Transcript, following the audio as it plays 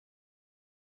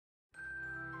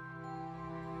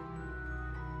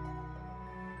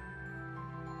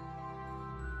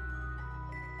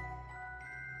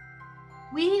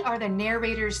We are the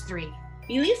Narrators 3,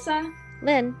 Elisa,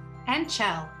 Lynn, and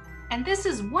Chell, and this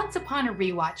is Once Upon a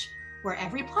Rewatch, where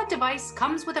every plot device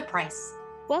comes with a price.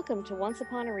 welcome to Once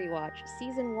Upon a Rewatch,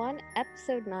 Season 1,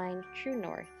 Episode 9, True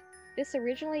North. This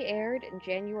originally aired in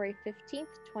January 15th,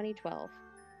 2012.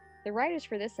 The writers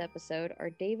for this episode are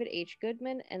David H.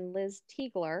 Goodman and Liz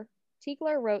Teigler.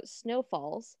 Teigler wrote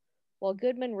Snowfalls, while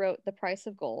Goodman wrote The Price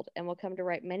of Gold, and will come to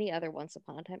write many other Once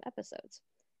Upon a Time episodes.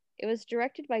 It was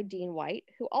directed by Dean White,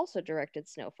 who also directed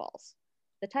Snowfalls.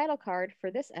 The title card for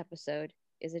this episode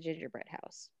is a gingerbread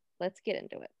house. Let's get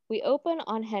into it. We open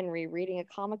on Henry reading a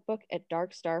comic book at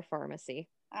Dark Star Pharmacy.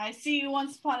 I see you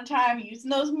once upon a time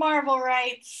using those Marvel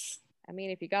rights. I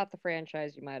mean, if you got the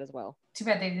franchise, you might as well. Too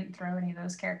bad they didn't throw any of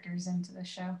those characters into the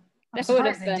show. I'm That would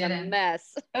have surprised they been a didn't.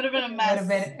 mess. It would have been a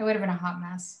mess. It would have been a hot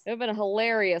mess. It would have been a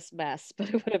hilarious mess, but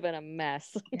it would have been a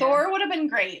mess. Yeah. Thor would have been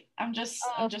great. I'm just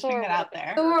Oh, putting Thor that out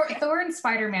there. Thor and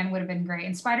Spider-Man would have been great.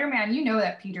 And Spider-Man, you know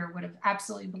that Peter would have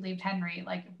absolutely believed Henry,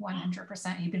 like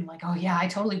 100%. He'd been like, oh yeah, I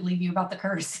totally believe you about the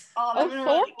curse. Oh, that would have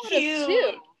been Thor really would have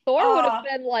cute. too. Thor would have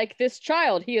been like, this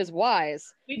child, he is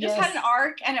wise. We just Yes. had an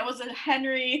arc, and it was a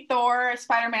Henry, Thor,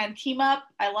 Spider-Man team up.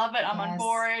 I love it. I'm on Yes.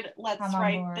 board. Let's I'm on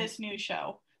write board. this new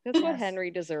show. That's what Yes.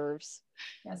 Henry deserves.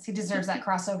 Yes, he deserves that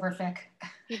crossover fic.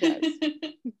 He does.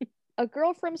 A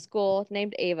girl from school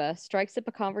named Ava strikes up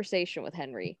a conversation with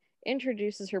Henry,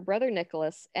 introduces her brother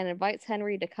Nicholas, and invites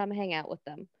Henry to come hang out with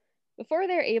them. Before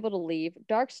they're able to leave,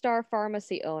 Dark Star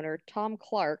Pharmacy owner Tom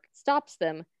Clark stops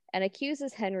them and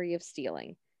accuses Henry of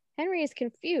stealing. Henry is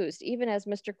confused even as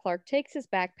Mr. Clark takes his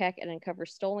backpack and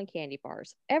uncovers stolen candy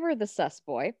bars. Ever the sus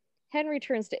boy, Henry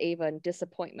turns to Ava in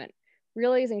disappointment,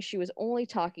 realizing she was only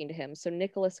talking to him so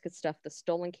Nicholas could stuff the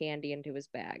stolen candy into his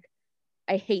bag.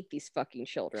 I hate these fucking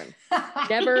children.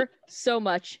 Never so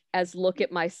much as look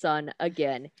at my son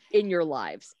again in your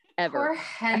lives. Ever. Poor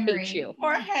Henry. I hate you.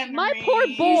 Poor Henry. My poor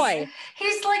boy.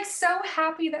 He's like so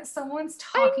happy that someone's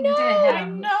talking know. to I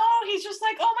him. know. He's just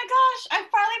like, oh my gosh, I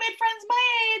finally made friends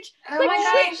my age. Oh Like, my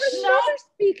shit, gosh. your no. mother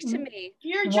speak to me.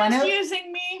 You're One just of-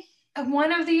 using me.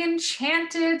 One of the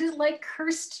enchanted, like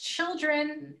cursed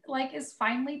children, like is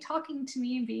finally talking to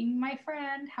me and being my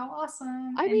friend. How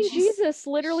awesome. I And mean, she's- Jesus,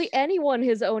 literally anyone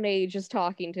his own age is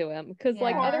talking to him. Because,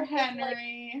 like, Yeah. Poor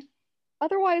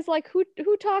otherwise, Henry. like,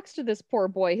 who talks to this poor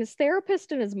boy? His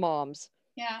therapist and his mom's.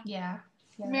 Yeah. Yeah.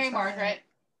 Mary that's right. Margaret.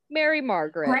 Mary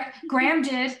Margaret. Graham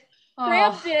did.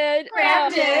 Graham Oh. did.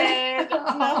 Graham Oh, did.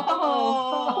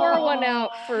 No. Pour one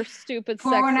out for stupid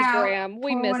Pour one sexy out. Graham.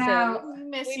 We Pour miss one him. out. We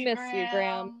miss We you, miss you,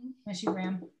 Graham. Miss you,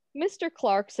 Graham. Mr.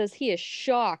 Clark says he is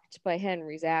shocked by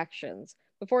Henry's actions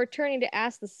before turning to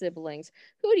ask the siblings,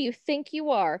 who do you think you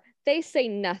are? They say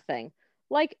nothing.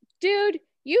 Like, dude,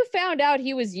 you found out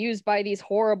he was used by these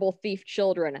horrible thief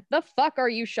children. The fuck are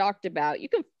you shocked about? You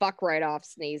can fuck right off,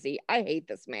 Sneezy. I hate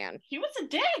this man. He was a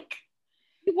dick.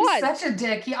 He He's was. such a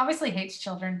dick. He obviously hates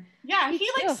children. Yeah, he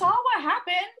like Ugh. saw what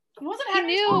happened. It wasn't He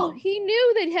Henry's knew fault. he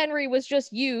knew that Henry was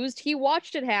just used. He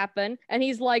watched it happen, and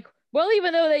he's like, well,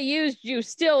 even though they used you,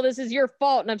 still, this is your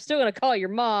fault, and I'm still gonna call your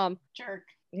mom. Jerk.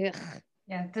 Ugh.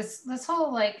 Yeah, this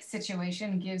whole like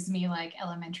situation gives me like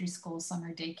elementary school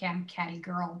summer day camp catty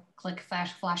girl click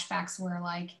flashbacks where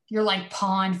like you're like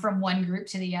pawned from one group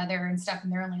to the other and stuff,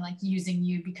 and they're only like using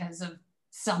you because of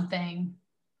something,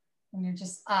 and you're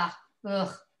just ugh.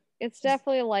 It's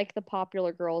definitely like the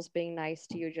popular girls being nice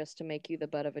to you just to make you the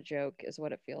butt of a joke is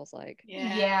what it feels like.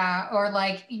 Yeah. Or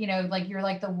like, you know, like you're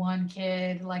like the one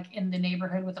kid like in the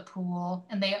neighborhood with a pool,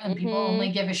 and people Mhm.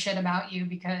 only give a shit about you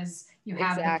because you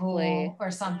have the Exactly. pool or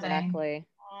something. Exactly.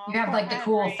 Aw, You have poor like the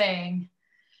cool Henry. thing.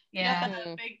 Yeah. Yeah.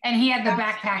 Mhm. Big And he had the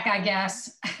bouncy backpack, I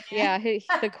guess. Yeah,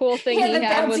 the cool thing He he had the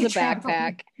had was a bouncy trampoline.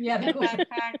 backpack. Yeah. the cool-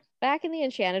 backpack. Back in the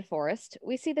Enchanted Forest,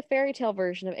 we see the fairy tale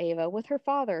version of Ava with her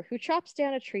father, who chops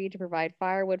down a tree to provide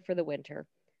firewood for the winter.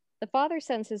 The father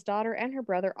sends his daughter and her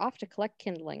brother off to collect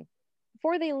kindling.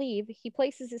 Before they leave, he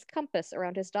places his compass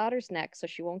around his daughter's neck so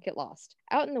she won't get lost.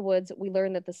 Out in the woods, we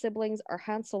learn that the siblings are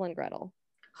Hansel and Gretel.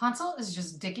 Hansel is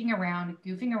just dicking around,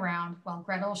 goofing around, while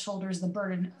Gretel shoulders the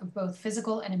burden of both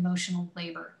physical and emotional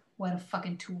labor. What a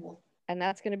fucking tool. And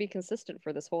that's going to be consistent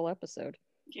for this whole episode.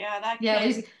 Yeah, that Yeah,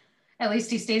 kid. at least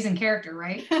he stays in character,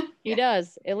 right? He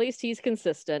does. At least he's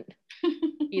consistent.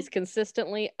 He's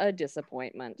consistently a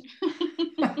disappointment.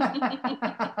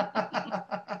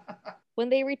 When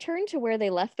they return to where they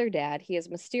left their dad, he is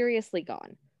mysteriously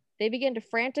gone. They begin to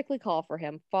frantically call for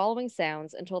him, following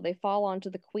sounds until they fall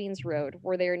onto the Queen's Road,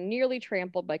 where they are nearly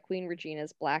trampled by Queen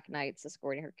Regina's black knights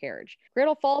escorting her carriage.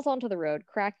 Gretel falls onto the road,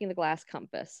 cracking the glass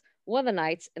compass. One of the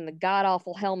knights, in the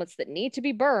god-awful helmets that need to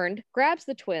be burned, grabs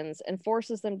the twins and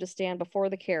forces them to stand before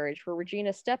the carriage, where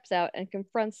Regina steps out and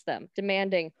confronts them,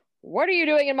 demanding, "What are you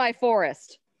doing in my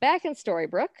forest?" Back in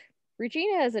Storybrooke,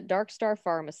 Regina is at Darkstar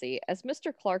Pharmacy as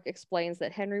Mr. Clark explains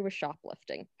that Henry was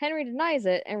shoplifting. Henry denies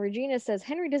it, and Regina says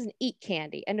Henry doesn't eat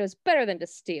candy and knows better than to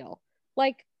steal.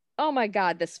 Like, oh my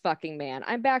god, this fucking man.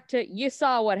 I'm back to, you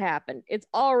saw what happened. It's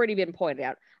already been pointed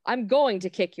out. I'm going to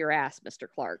kick your ass, Mr.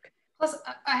 Clark. Plus,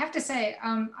 I have to say,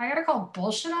 I gotta call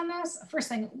bullshit on this. First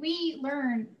thing, we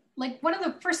learn, like, one of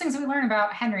the first things we learn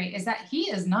about Henry is that he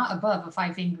is not above a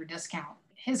 5-finger discount.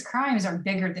 His crimes are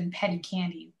bigger than petty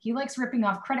candy. He likes ripping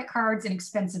off credit cards and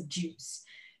expensive juice.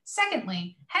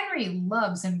 Secondly, Henry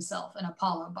loves himself an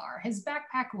Apollo bar. His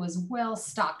backpack was well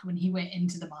stocked when he went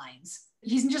into the mines.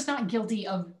 He's just not guilty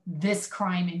of this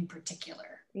crime in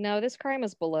particular. No, this crime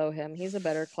is below him. He's a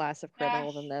better class of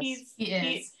criminal than this. He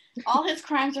is. All his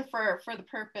crimes are for the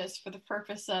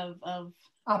purpose of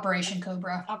Operation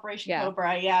Cobra.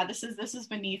 Cobra. Yeah, this is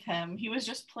beneath him. He was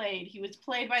just played. He was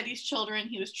played by these children.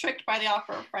 He was tricked by the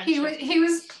offer of friendship. He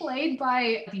was played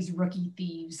by these rookie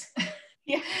thieves.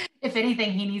 Yeah. If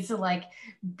anything, he needs to like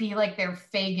be like their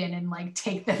Fagin and like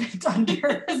take them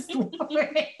under his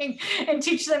wing and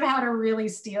teach them how to really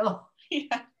steal.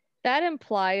 Yeah. That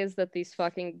implies that these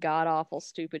fucking god-awful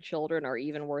stupid children are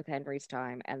even worth Henry's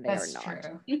time, and they are not.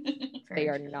 True. They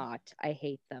are not. I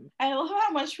hate them. I love how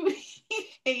much we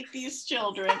hate these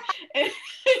children.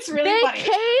 It's really funny. They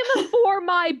came for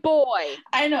my boy.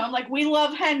 I know. I'm like, we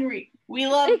love Henry. We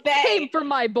love They came for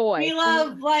my boy. We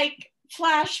love like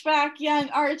flashback young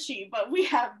Archie, but we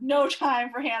have no time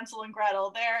for Hansel and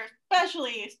Gretel. They're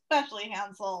especially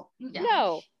Hansel. Yeah.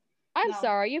 No. I'm No.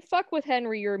 sorry. You fuck with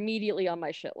Henry, you're immediately on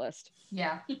my shit list.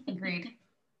 Yeah, agreed.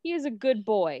 He is a good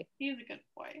boy. He's a good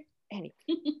boy. Anyway,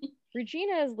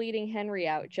 Regina is leading Henry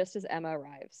out just as Emma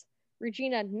arrives.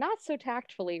 Regina, not so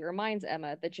tactfully, reminds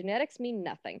Emma that genetics mean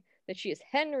nothing, that she is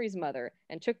Henry's mother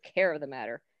and took care of the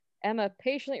matter. Emma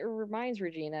patiently reminds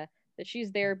Regina that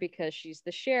she's there because she's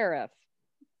the sheriff.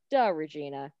 Duh,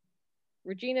 Regina.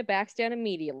 Regina backs down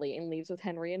immediately and leaves with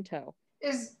Henry in tow.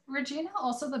 Is Regina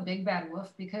also the big bad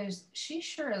wolf? Because she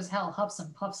sure as hell huffs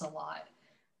and puffs a lot.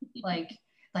 Like,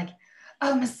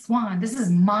 oh, Miss Swan, this is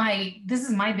my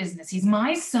business. He's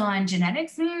my son.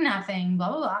 Genetics mean nothing. Blah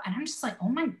blah blah. And I'm just like, oh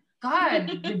my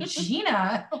god,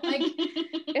 Regina. Like,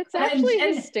 it's actually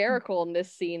hysterical in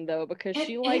this scene though, because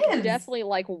she like definitely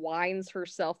like winds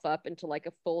herself up into like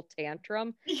a full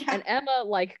tantrum. Yeah. And Emma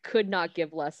like could not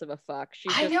give less of a fuck.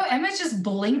 I know Emma's just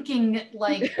blinking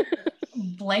like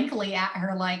blankly at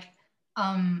her, like,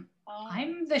 I'm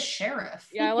the sheriff.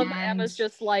 Yeah, I love that Emma's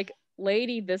just like,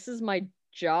 lady, this is my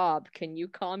job. Can you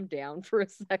calm down for a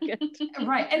second?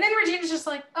 Right. And then Regina's just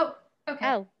like, oh, okay.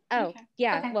 Oh, Okay.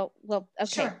 yeah. Okay. Well, okay.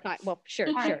 Sure. Fine. Well, sure.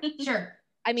 All right, sure.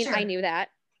 I mean, Sure. I knew that.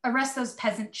 Arrest those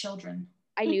peasant children.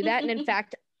 I knew that. And in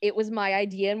fact, it was my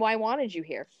idea and why I wanted you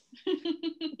here.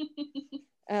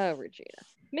 Oh, Regina.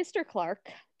 Mr. Clark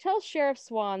tells Sheriff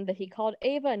Swan that he called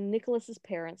Ava and Nicholas's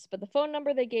parents, but the phone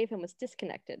number they gave him was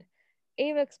disconnected.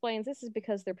 Ava explains this is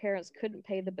because their parents couldn't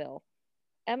pay the bill.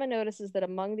 Emma notices that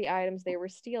among the items they were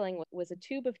stealing was a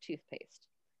tube of toothpaste.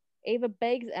 Ava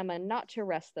begs Emma not to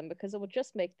arrest them because it will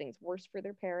just make things worse for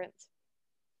their parents.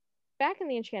 Back in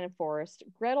the Enchanted Forest,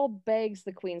 Gretel begs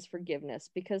the Queen's forgiveness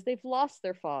because they've lost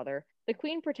their father. The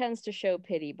Queen pretends to show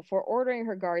pity before ordering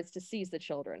her guards to seize the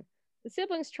children. The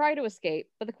siblings try to escape,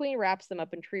 but the Queen wraps them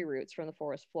up in tree roots from the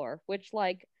forest floor, which,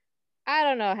 like, I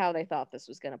don't know how they thought this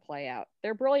was going to play out.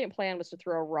 Their brilliant plan was to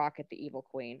throw a rock at the evil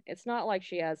Queen. It's not like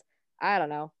she has, I don't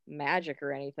know, magic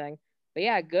or anything. But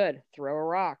yeah, good, throw a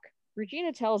rock.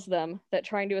 Regina tells them that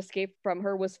trying to escape from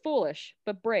her was foolish,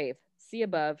 but brave. See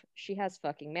above, she has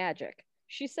fucking magic.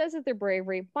 She says that their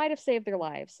bravery might have saved their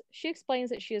lives. She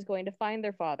explains that she is going to find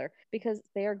their father because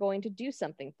they are going to do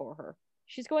something for her.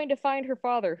 She's going to find her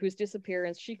father, whose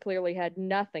disappearance she clearly had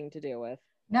nothing to do with.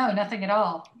 No, nothing at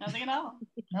all. Nothing at all.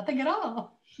 Nothing at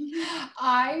all.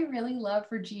 I really love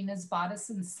Regina's bodice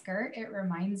and skirt. It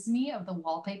reminds me of the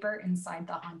wallpaper inside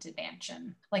the Haunted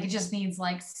Mansion. Like, it just needs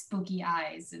like spooky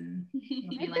eyes and it'll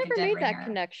be I've like never a dead made that ringer.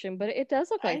 connection, but it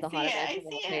does look like I the see Haunted it, I Mansion see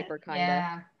it. wallpaper, kind of.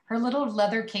 Yeah. Her little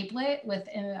leather capelet with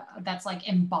that's like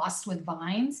embossed with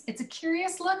vines. It's a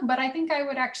curious look, but I think I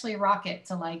would actually rock it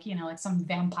to like, you know, like some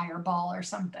vampire ball or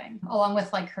something, along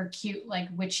with like her cute like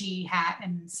witchy hat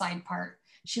and side part.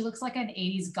 She looks like an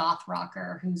 80s goth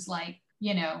rocker who's like,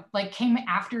 you know, like came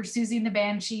after Susie and the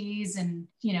Banshees and,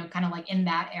 you know, kind of like in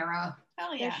that era.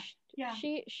 Hell yeah. Yeah.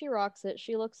 She rocks it.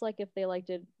 She looks like if they like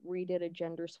redid a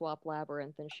gender swap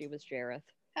Labyrinth and she was Jareth.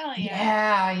 Hell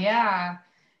yeah. Yeah, yeah.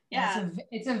 Yeah.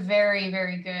 It's a very,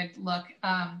 very good look.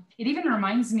 It even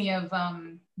reminds me of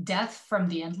Death from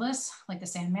the Endless, like the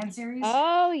Sandman series.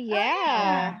 Oh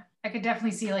yeah. I could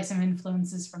definitely see like some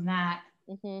influences from that.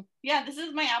 Mm-hmm. Yeah, this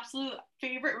is my absolute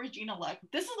favorite Regina look.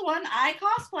 This is the one I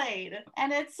cosplayed,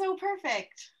 and it's so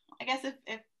perfect. I guess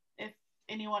if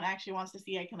anyone actually wants to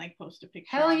see, I can like post a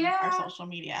picture on our social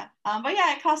media. But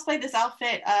yeah, I cosplayed this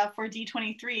outfit for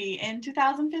D23 in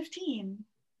 2015.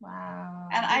 Wow.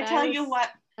 And I tell you what,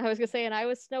 I was gonna say, and I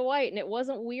was Snow White, and it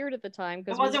wasn't weird at the time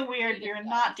because it wasn't weird. We were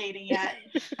not dating yet.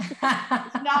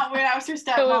 It's not weird. I was her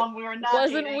stepmom. We were not. It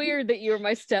wasn't dating. weird that you were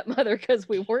my stepmother because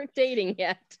we weren't dating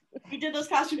yet. We did those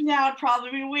costumes now, it'd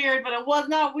probably be weird, but it was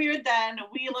not weird then.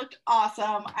 We looked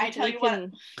awesome. I tell you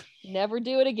what. Never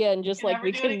do it again, just like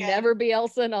we can never be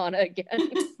Elsa and Anna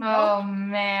again. Oh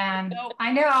man. Nope.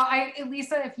 I know.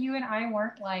 Lisa, if you and I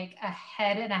weren't like a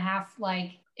head and a half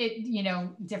like it, you know,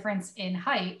 difference in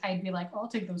height, I'd be like, I'll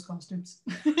take those costumes.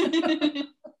 we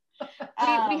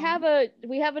have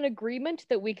an agreement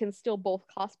that we can still both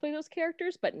cosplay those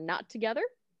characters, but not together.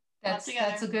 That's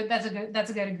a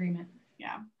good agreement.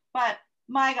 Yeah. But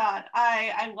my God,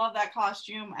 I love that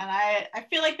costume. And I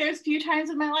feel like there's a few times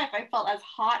in my life I felt as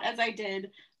hot as I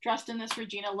did dressed in this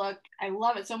Regina look. I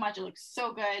love it so much. It looks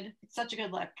so good. It's such a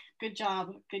good look. Good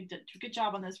job. Good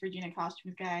job on this Regina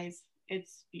costume, guys.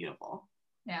 It's beautiful.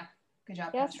 Yeah. Good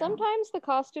job. Yeah, sometimes the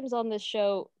costumes on this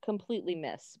show completely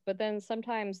miss, but then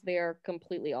sometimes they're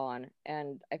completely on.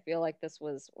 And I feel like this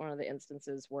was one of the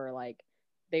instances where like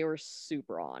they were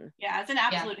super on. Yeah, it's an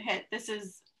absolute hit. This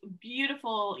is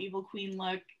beautiful Evil Queen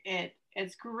look.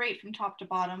 It's great from top to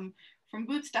bottom, from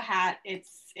boots to hat.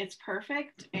 It's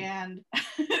perfect, and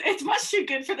it's much too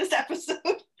good for this episode.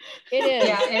 It is.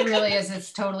 Yeah, it really is.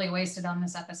 It's totally wasted on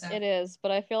this episode. It is,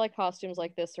 but I feel like costumes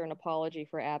like this are an apology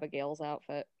for Abigail's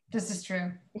outfit. This is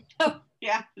true.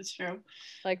 Yeah, it's true.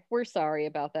 Like, we're sorry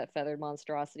about that feathered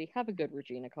monstrosity. Have a good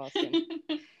Regina costume.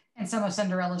 And some of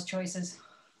Cinderella's choices.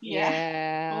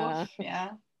 Yeah. Oof, yeah.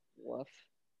 Woof.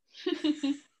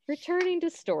 Returning to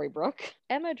Storybrooke,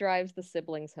 Emma drives the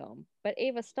siblings home, but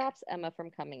Ava stops Emma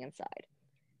from coming inside.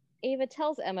 Ava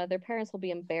tells Emma their parents will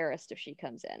be embarrassed if she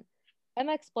comes in.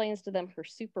 Emma explains to them her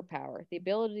superpower, the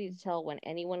ability to tell when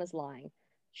anyone is lying.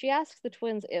 She asks the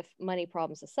twins if, money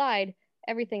problems aside,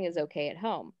 everything is okay at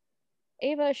home.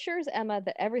 Ava assures Emma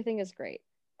that everything is great.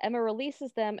 Emma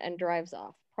releases them and drives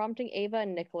off, prompting Ava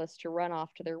and Nicholas to run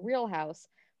off to their real house,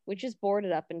 which is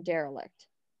boarded up and derelict.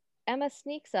 Emma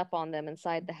sneaks up on them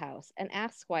inside the house and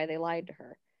asks why they lied to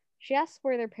her. She asks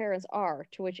where their parents are,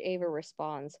 to which Ava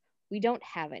responds, "We don't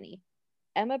have any."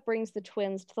 Emma brings the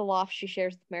twins to the loft she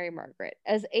shares with Mary Margaret.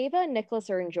 As Ava and Nicholas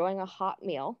are enjoying a hot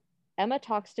meal, Emma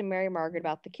talks to Mary Margaret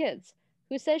about the kids,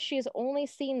 who says she has only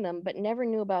seen them but never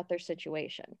knew about their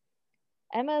situation.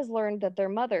 Emma has learned that their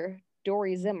mother,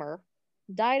 Dory Zimmer,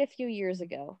 died a few years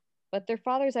ago, but their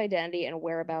father's identity and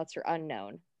whereabouts are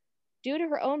unknown. Due to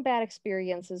her own bad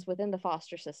experiences within the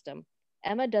foster system,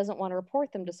 Emma doesn't want to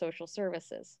report them to social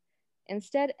services.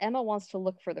 Instead, Emma wants to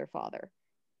look for their father.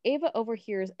 Ava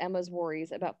overhears Emma's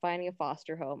worries about finding a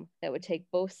foster home that would take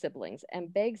both siblings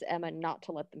and begs Emma not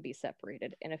to let them be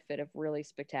separated in a fit of really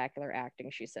spectacular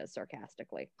acting, she says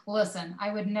sarcastically. Listen,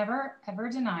 I would never, ever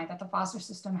deny that the foster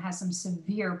system has some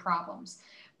severe problems.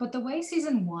 But the way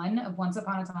season 1 of Once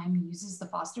Upon a Time uses the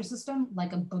foster system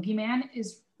like a boogeyman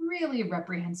is really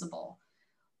reprehensible.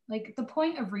 Like, the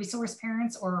point of resource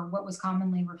parents, or what was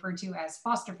commonly referred to as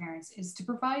foster parents, is to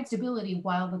provide stability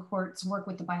while the courts work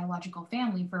with the biological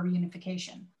family for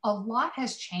reunification. A lot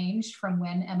has changed from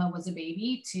when Emma was a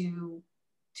baby to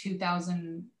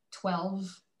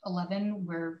 2012, 11,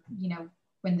 where, you know,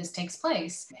 when this takes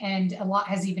place. And a lot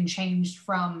has even changed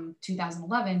from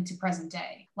 2011 to present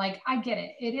day. Like, I get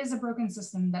it. It is a broken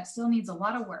system that still needs a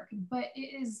lot of work, but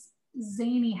it is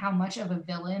zany how much of a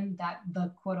villain that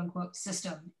the quote unquote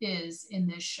system is in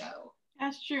this show.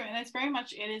 That's true. And it's very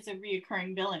much, it is a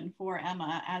reoccurring villain for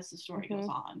Emma as the story goes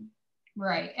on.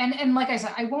 Right. And like I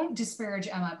said, I won't disparage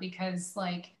Emma because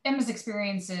like Emma's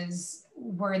experiences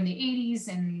were in the 80s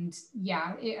and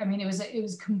yeah, it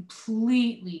was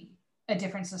completely a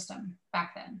different system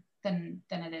back then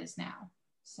than it is now.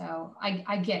 So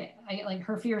I get it. I like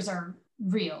her fears are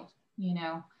real, you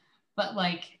know, but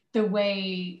like the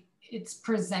way it's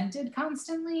presented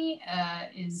constantly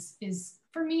is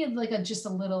for me like just a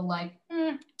little like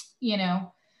you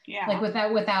know, like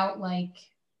without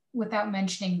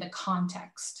mentioning the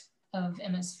context of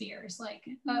Emma's fears, like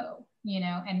you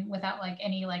know, and without like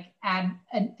any like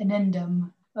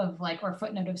addendum of like or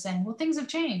footnote of saying, well, things have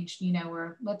changed, you know,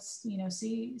 or let's, you know,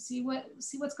 see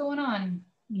what's going on,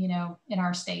 in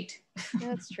our state.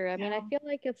 That's true. I mean, I feel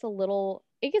like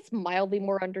it gets mildly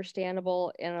more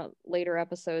understandable in later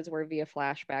episodes where via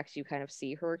flashbacks you kind of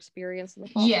see her experience in the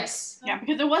foster Yes. system. Yeah,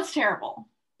 because it was terrible.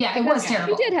 Yeah, it was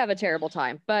terrible. She did have a terrible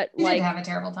time, but She did have a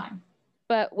terrible time.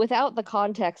 But without the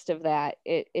context of that,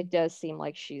 it does seem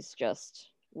like she's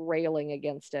just railing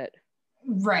against it.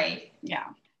 Right. Yeah.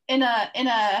 In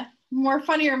a more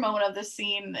funnier moment of the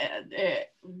scene,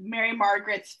 Mary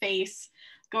Margaret's face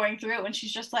going through it when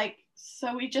she's just like,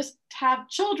 so we just have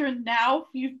children now.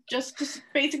 You've just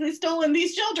basically stolen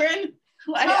these children.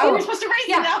 Are we supposed to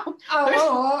raise them now? There's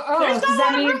not a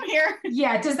lot of room here.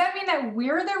 Yeah, does that mean that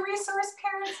we're the resource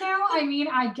parents now? I mean,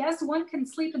 I guess one can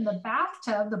sleep in the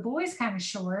bathtub. The boy's kind of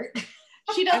short.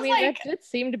 She does that did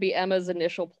seem to be Emma's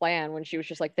initial plan when she was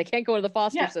just like, they can't go to the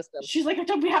foster system. She's like,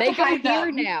 we have to hide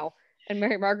them. Here now. And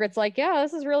Mary Margaret's like, yeah,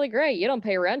 this is really great. You don't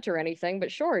pay rent or anything,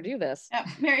 but sure, do this. Yeah,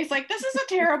 Mary's like, this is a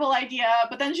terrible idea.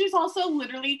 But then she's also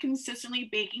literally consistently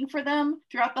baking for them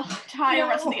throughout the entire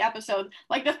rest of the episode.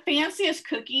 Like the fanciest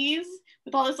cookies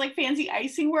with all this like fancy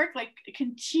icing work, like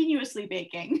continuously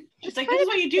baking. She's like, this is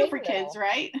what you do for kids,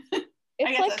 right?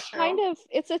 It's like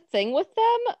it's a thing with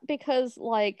them because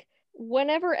like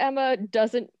whenever Emma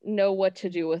doesn't know what to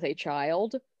do with a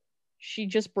child, she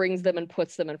just brings them and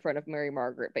puts them in front of Mary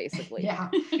Margaret, basically. Yeah.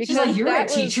 She's like, you're a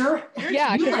teacher.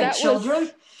 Yeah, you like children.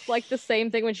 Was like the same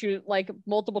thing when she like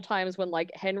multiple times when like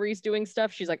Henry's doing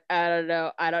stuff, she's like, I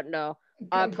don't know.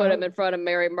 I put him in front of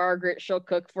Mary Margaret. She'll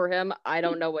cook for him. I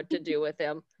don't know what to do with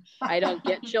him. I don't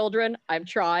get children. I'm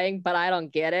trying, but I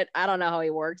don't get it. I don't know how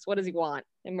he works. What does he want?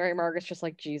 And Mary Margaret's just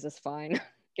like, Jesus, fine.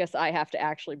 Guess I have to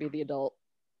actually be the adult.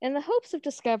 In the hopes of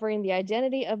discovering the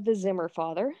identity of the Zimmer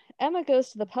father, Emma goes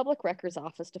to the public records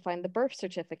office to find the birth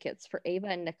certificates for Ava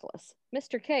and Nicholas.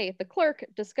 Mr. K, the clerk,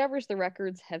 discovers the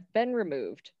records have been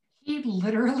removed. He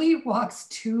literally walks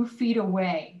 2 feet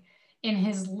away in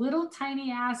his little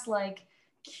tiny ass like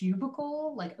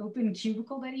cubicle, like open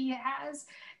cubicle that he has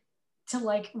to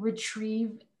like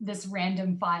retrieve this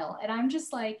random file. And I'm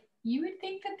just like, you would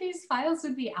think that these files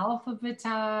would be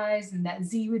alphabetized and that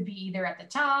Z would be either at the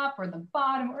top or the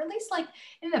bottom, or at least like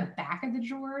in the back of the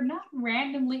drawer, not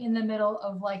randomly in the middle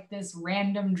of like this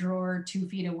random drawer 2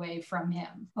 feet away from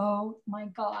him. Oh my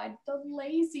God, the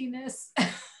laziness.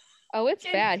 Oh, it's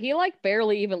bad. He like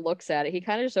barely even looks at it. He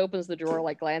kind of just opens the drawer,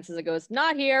 like glances and goes,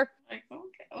 not here. Like,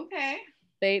 okay.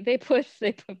 They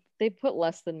put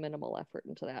less than minimal effort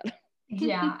into that.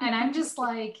 Yeah, and I'm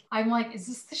like, is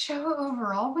this the show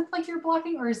overall with like your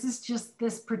blocking, or is this just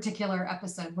this particular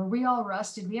episode? Were we all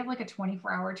rushed? Did we have like a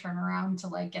 24-hour turnaround to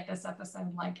like get this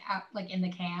episode like out, like in the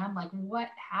can? Like what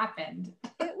happened?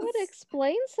 It would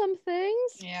explain some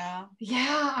things. Yeah.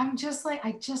 Yeah, I'm just like,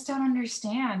 I just don't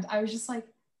understand. I was just like,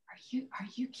 are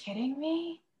you kidding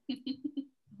me?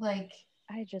 Like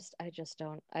I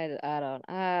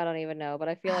don't even know, but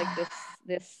I feel like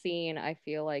this scene I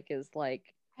feel like is like,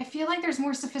 I feel like there's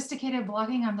more sophisticated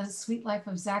blocking on the Sweet Life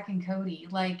of Zach and Cody.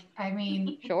 Like, I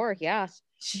mean, sure, yeah.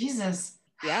 Jesus.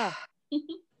 Yeah.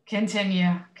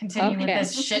 Continue with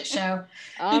this shit show.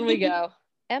 On we go.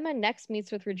 Emma next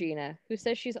meets with Regina, who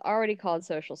says she's already called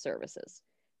social services.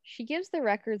 She gives the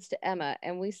records to Emma,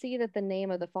 and we see that the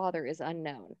name of the father is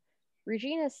unknown.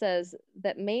 Regina says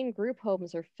that Maine group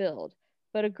homes are filled,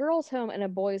 but a girls' home and a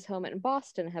boys' home in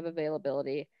Boston have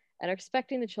availability and are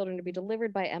expecting the children to be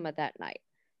delivered by Emma that night.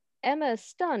 Emma is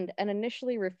stunned and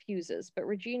initially refuses, but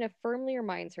Regina firmly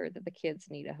reminds her that the kids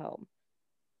need a home.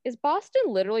 Is Boston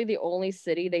literally the only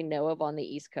city they know of on the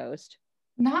East Coast?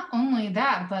 Not only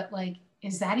that, but like,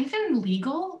 is that even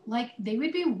legal? Like, they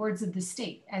would be wards of the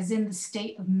state, as in the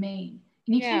state of Maine.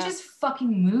 And you can't just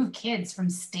fucking move kids from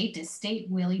state to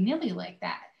state willy-nilly like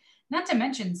that. Not to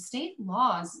mention, state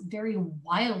laws vary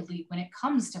wildly when it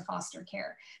comes to foster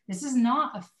care. This is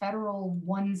not a federal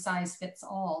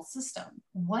one-size-fits-all system.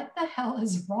 What the hell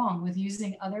is wrong with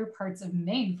using other parts of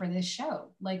Maine for this show?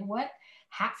 Like, what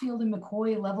Hatfield and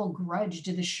McCoy level grudge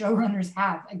do the showrunners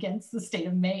have against the state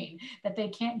of Maine that they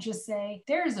can't just say,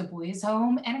 there's a boys'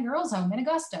 home and a girls' home in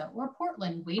Augusta or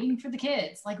Portland waiting for the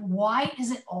kids? Like, why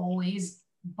is it always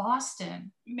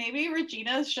Boston? Maybe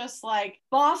Regina's just like,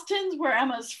 Boston's where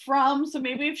Emma's from, so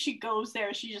maybe if she goes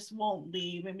there she just won't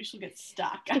leave. Maybe she'll get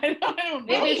stuck. I don't know.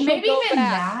 Maybe even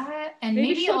that, and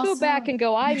maybe she'll also go back and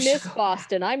go, I miss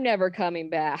Boston, I'm never coming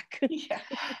back. Yeah.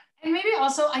 And maybe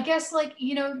also, I guess, like,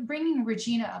 you know, bringing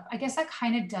Regina up, I guess that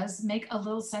kind of does make a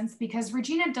little sense because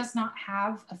Regina does not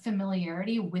have a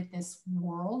familiarity with this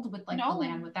world, with like the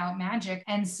land without magic.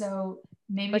 And so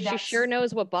maybe she sure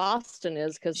knows what Boston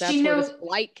is because that's where this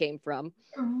light came from.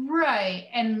 Right.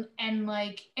 And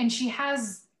she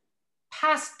has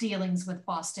past dealings with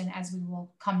Boston, as we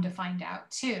will come to find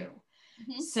out too.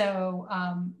 So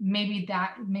maybe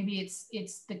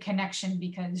it's the connection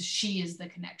because she is the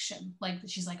connection. Like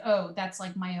she's like, oh, that's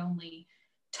like my only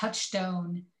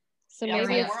touchstone. So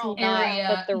maybe it's not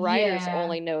that the writers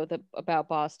only know about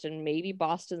Boston. Maybe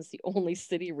Boston's the only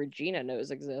city Regina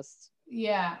knows exists.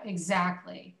 Yeah,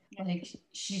 exactly. Like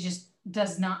she just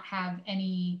does not have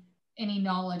any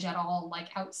knowledge at all, like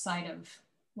outside of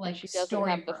like she doesn't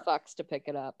have the fucks to pick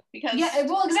it up. Because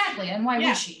well, exactly. And why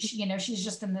would she? You know, she's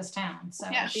just in this town. So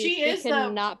yeah, she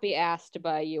cannot be asked to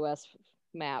buy a US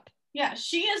map. Yeah,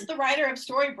 she is the writer of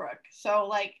Storybrooke. So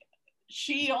like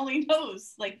she only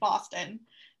knows like Boston.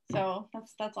 So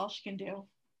that's all she can do.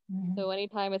 So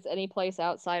anytime it's any place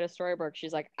outside of Storybrooke,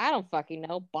 she's like, I don't fucking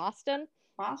know. Boston?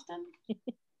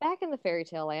 Back in the fairy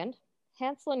tale land,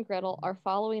 Hansel and Gretel are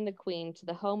following the queen to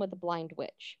the home of the blind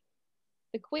witch.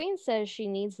 The queen says she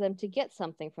needs them to get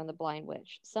something from the blind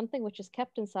witch, something which is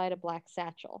kept inside a black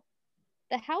satchel.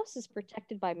 The house is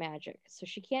protected by magic, so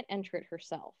she can't enter it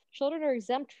herself. Children are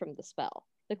exempt from the spell.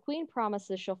 The queen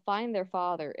promises she'll find their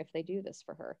father if they do this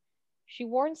for her. She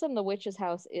warns them the witch's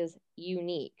house is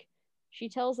unique. She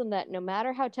tells them that no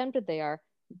matter how tempted they are,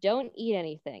 don't eat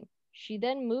anything. She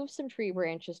then moves some tree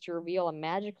branches to reveal a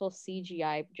magical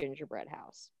CGI gingerbread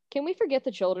house. Can we forget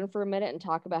the children for a minute and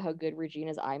talk about how good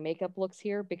Regina's eye makeup looks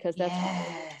here? Because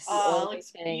that's the only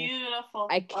thing beautiful.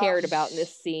 I cared about in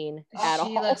this scene at all.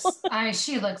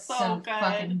 She looks so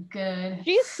fucking good.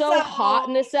 She's so hot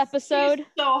in this episode. She's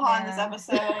so hot in this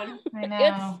episode. I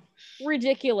know. It's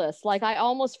ridiculous. Like, I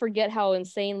almost forget how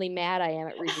insanely mad I am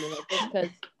at Regina just because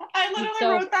I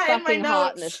literally wrote that in my notes.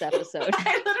 Hot in this episode.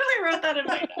 I literally wrote that in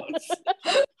my notes.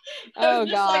 Oh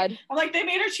God! Like, I'm like, they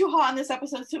made her too hot in this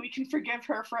episode, so we can forgive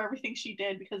her for everything she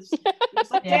did because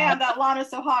it's like, damn, that Lana's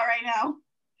so hot right now.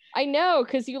 I know,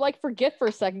 because you like forget for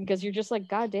a second because you're just like,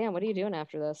 God damn, what are you doing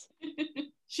after this?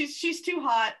 she's too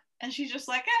hot, and she's just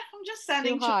like, I'm just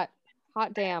sending too hot.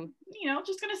 Hot damn. You know,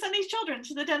 just gonna send these children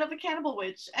to the den of the cannibal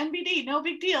witch. NBD, no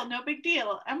big deal, no big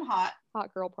deal. I'm hot.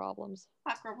 Hot girl problems.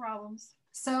 Hot girl problems.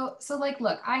 So like,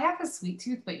 look, I have a sweet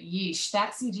tooth, but yeesh,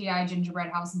 that CGI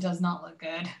gingerbread house does not look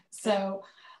good. So,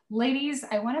 ladies,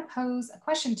 I want to pose a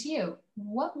question to you.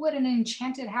 What would an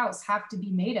enchanted house have to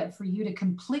be made of for you to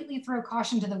completely throw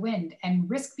caution to the wind and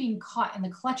risk being caught in the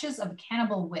clutches of a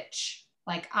cannibal witch?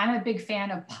 Like, I'm a big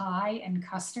fan of pie and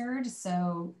custard,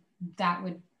 so that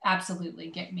would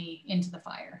absolutely get me into the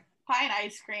fire. Pie and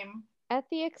ice cream. At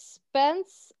the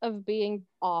expense of being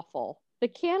awful. The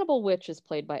cannibal witch is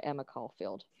played by Emma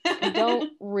Caulfield. I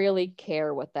don't really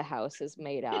care what the house is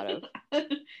made out of.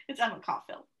 It's Emma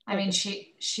Caulfield. I mean,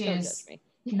 she is.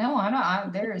 No, I'm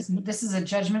not. This is a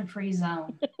judgment-free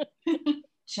zone.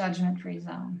 Judgment-free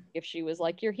zone. If she was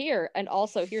like, you're here, and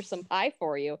also here's some pie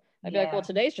for you, I'd be like, well,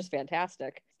 today's just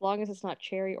fantastic. As long as it's not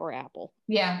cherry or apple.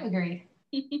 Yeah, agreed.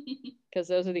 Because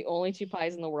those are the only two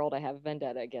pies in the world I have a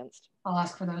vendetta against. I'll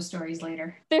ask for those stories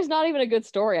later. There's not even a good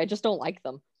story. I just don't like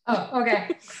them. Oh, okay.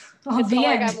 It's not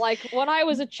like I'm like, when I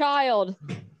was a child,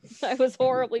 I was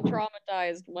horribly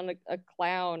traumatized when a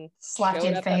clown slapped showed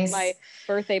your up face at my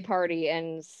birthday party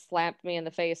and slapped me in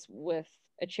the face with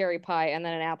a cherry pie and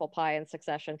then an apple pie in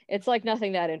succession. It's like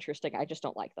nothing that interesting. I just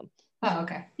don't like them. Oh,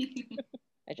 okay.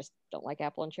 I just don't like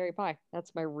apple and cherry pie.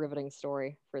 That's my riveting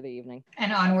story for the evening.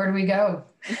 And onward we go.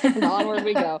 And onward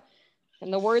we go.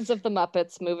 In the words of the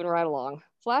Muppets, moving right along.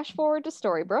 Flash forward to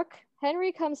Storybrooke.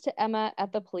 Henry comes to Emma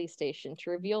at the police station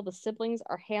to reveal the siblings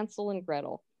are Hansel and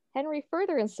Gretel. Henry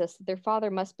further insists that their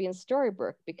father must be in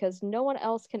Storybrooke because no one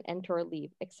else can enter or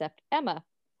leave except Emma.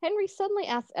 Henry suddenly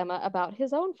asks Emma about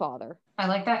his own father. I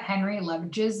like that Henry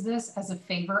leverages this as a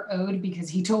favor owed because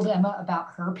he told Emma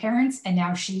about her parents and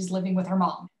now she's living with her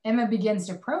mom. Emma begins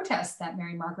to protest that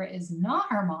Mary Margaret is not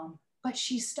her mom, but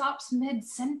she stops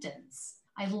mid-sentence.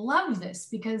 I love this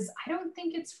because I don't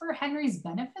think it's for Henry's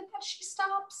benefit that she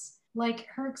stops. Like,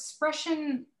 her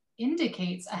expression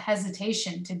indicates a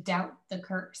hesitation to doubt the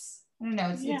curse. I don't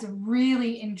know, it's a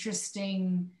really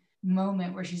interesting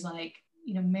moment where she's like,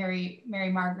 you know, Mary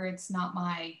Margaret's not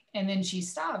my, and then she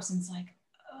stops and it's like,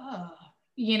 oh,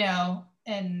 you know,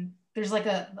 and there's like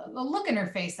a look in her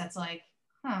face that's like,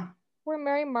 huh. Where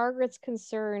Mary Margaret's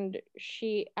concerned,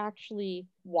 she actually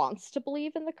wants to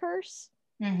believe in the curse.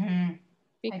 Mm-hmm.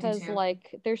 Because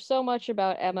like there's so much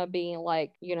about Emma being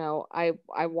like, you know, I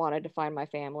wanted to find my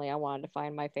family. I wanted to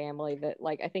find my family that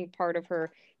like I think part of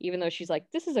her, even though she's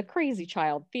like, this is a crazy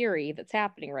child theory that's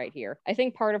happening right here. I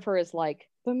think part of her is like,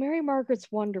 But Mary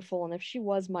Margaret's wonderful, and if she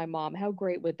was my mom, how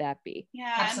great would that be?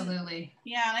 Yeah, Absolutely.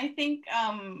 And I think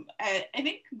I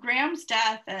think Graham's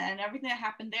death and everything that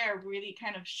happened there really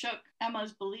kind of shook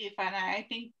Emma's belief, and I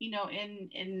think, you know,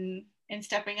 in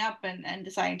stepping up and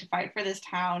deciding to fight for this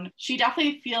town, she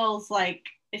definitely feels like,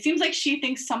 it seems like she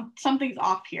thinks something's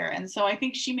off here, and so I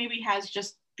think she maybe has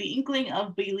just the inkling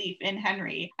of belief in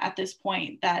Henry at this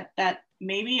point, that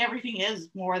maybe everything is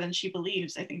more than she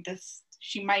believes. I think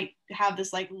she might have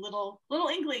this like little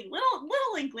inkling, but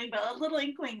a little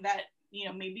inkling that, you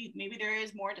know, maybe there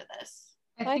is more to this.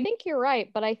 I think you're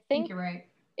right, but I think you're right.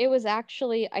 It was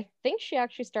actually, I think she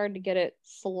actually started to get it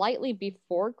slightly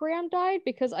before Graham died,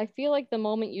 because I feel like the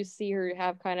moment you see her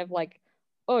have kind of like,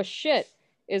 oh shit,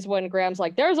 is when Graham's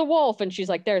like, there's a wolf, and she's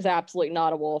like, there's absolutely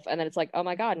not a wolf, and then it's like, oh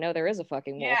my god, no, there is a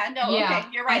fucking wolf. Yeah, no, okay,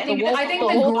 you're right. I think the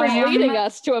wolf is leading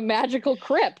us to a magical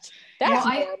crypt. That's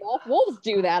normal. Wolves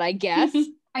do that, I guess.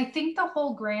 I think the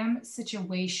whole Graham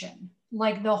situation,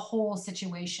 like the whole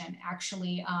situation,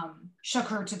 actually shook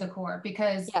her to the core,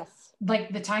 because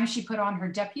like the time she put on her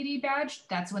deputy badge,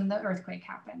 that's when the earthquake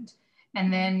happened,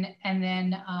 and then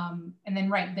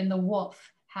the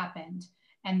wolf happened,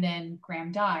 and then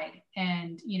Graham died,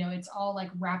 and you know, it's all like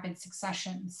rapid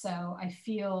succession. So I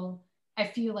feel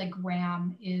like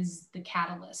Graham is the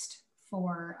catalyst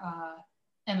for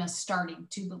Emma starting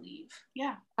to believe.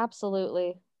 Yeah,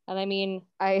 absolutely. And I mean,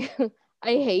 I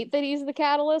hate that he's the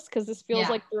catalyst, because this feels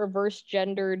like the reverse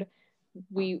gendered,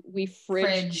 we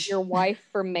fridged your wife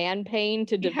for man pain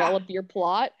to develop your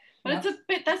plot. But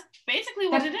that's basically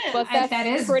what it is. But that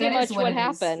is pretty much what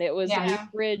happened. It was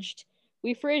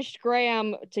we fridged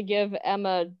Graham to give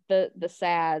Emma the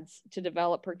sads to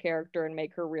develop her character and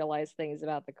make her realize things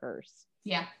about the curse.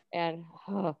 Yeah. And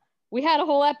we had a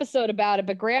whole episode about it,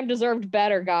 but Graham deserved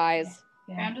better, guys.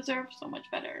 Graham deserved so much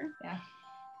better.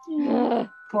 Yeah.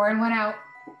 Pouring one out.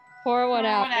 Pour one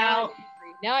out.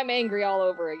 Now I'm angry all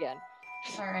over again.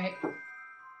 All right.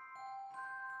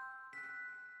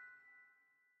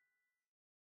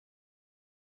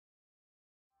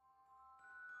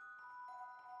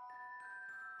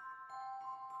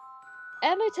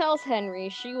 Emma tells Henry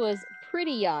she was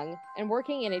pretty young and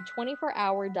working in a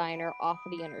 24-hour diner off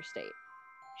of the interstate.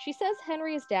 She says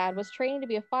Henry's dad was training to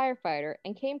be a firefighter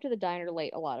and came to the diner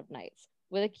late a lot of nights,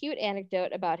 with a cute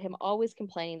anecdote about him always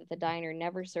complaining that the diner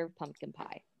never served pumpkin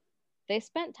pie. They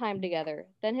spent time together,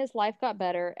 then his life got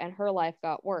better and her life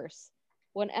got worse.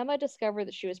 When Emma discovered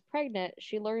that she was pregnant,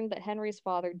 she learned that Henry's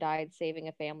father died saving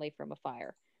a family from a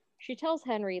fire. She tells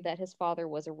Henry that his father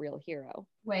was a real hero.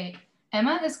 Wait,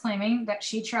 Emma is claiming that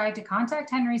she tried to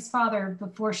contact Henry's father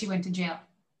before she went to jail.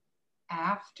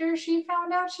 After she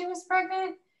found out she was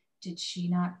pregnant? Did she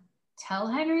not tell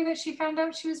Henry that she found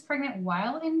out she was pregnant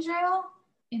while in jail?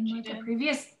 In like a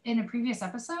previous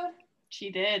episode?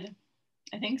 She did.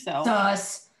 I think so.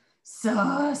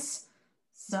 Sus.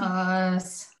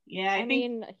 Yeah, I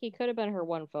mean, he could have been her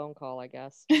one phone call, I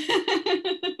guess.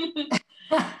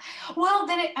 Well,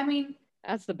 then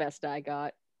that's the best I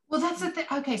got. Well, that's the thing.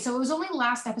 Okay, so it was only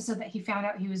last episode that he found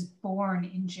out he was born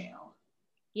in jail.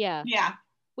 Yeah. Yeah.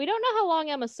 We don't know how long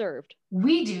Emma served.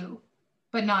 We do,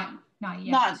 but not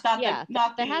yet.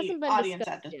 Not the hasn't been audience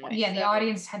at this point. Yeah, the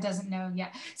audience doesn't know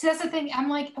yet. So that's the thing. I'm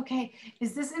like, okay,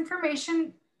 is this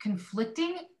information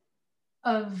conflicting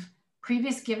of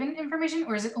previous given information,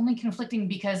 or is it only conflicting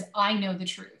because I know the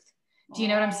truth? Do you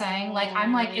know what I'm saying? Like,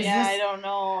 I'm like, is this? I don't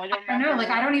know. I don't know. Like,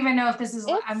 I don't even know if this is.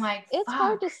 I'm like, it's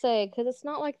hard to say, because it's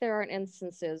not like there aren't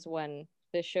instances when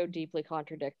this show deeply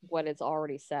contradicts what it's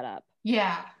already set up.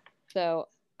 Yeah. So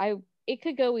it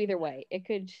could go either way. It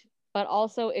could, but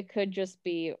also it could just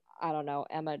be, I don't know,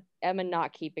 Emma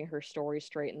not keeping her story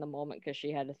straight in the moment because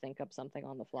she had to think up something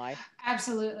on the fly.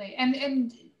 Absolutely.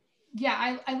 And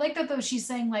yeah, I like that though. She's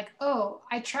saying like, oh,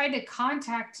 I tried to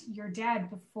contact your dad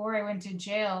before I went to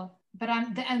jail, but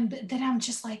then I'm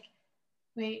just like,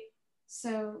 wait,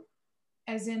 so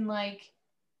as in like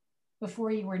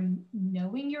before you were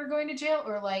knowing you were going to jail,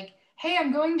 or like, hey,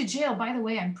 I'm going to jail, by the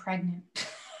way, I'm pregnant.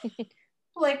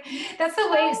 Like, that's the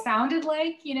way it sounded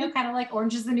like, you know, kind of like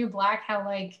Orange is the New Black, how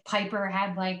like Piper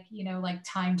had like, you know, like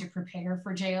time to prepare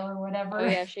for jail or whatever. Oh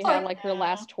yeah, she had like her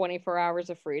last 24 hours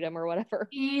of freedom or whatever.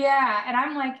 Yeah, and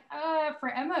I'm like, for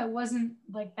Emma, it wasn't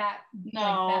like that.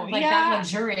 No, that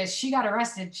luxurious. She got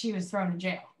arrested. She was thrown in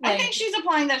jail. Like, I think she's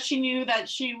implying that she knew that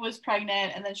she was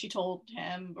pregnant, and then she told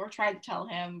him or tried to tell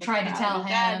him.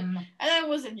 And then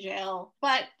was in jail.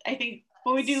 But I think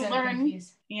what we do learn,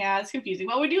 it's confusing.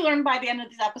 What we do learn by the end of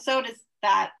this episode is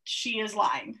that she is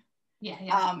lying.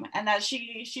 And that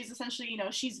she's essentially, you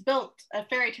know, she's built a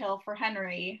fairy tale for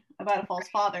Henry about a false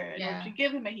father in order to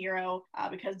give him a hero,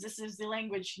 because this is the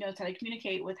language she knows how to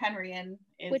communicate with Henry in,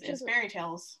 is fairy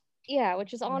tales. Yeah,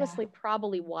 which is honestly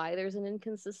probably why there's an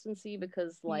inconsistency,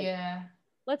 because, like,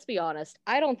 let's be honest,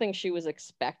 I don't think she was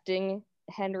expecting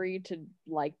Henry to,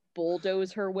 like,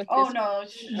 bulldoze her with this. No,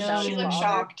 she looked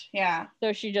shocked. Yeah.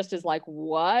 So she just is like,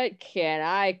 what can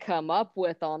I come up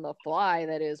with on the fly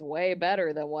that is way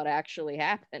better than what actually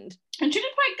happened? And she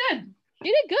did quite good. She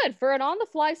did good. For an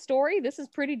on-the-fly story, this is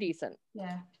pretty decent.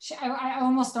 Yeah. I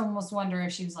almost wonder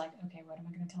if she was like, okay, what am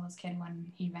I going to tell this kid when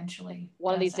he eventually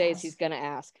One of these days he's going to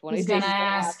ask. One of these days he's going to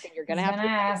ask, and you're going to have to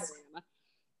ask.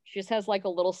 She just has, like, a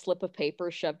little slip of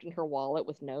paper shoved in her wallet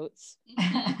with notes.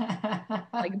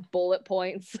 Like bullet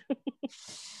points.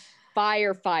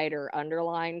 Firefighter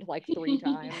underlined like 3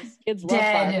 times. Kids love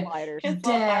firefighters. Kids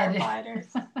love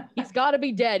firefighters. He's got to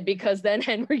be dead, because then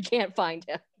Henry can't find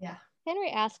him. Yeah.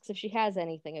 Henry asks if she has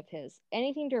anything of his,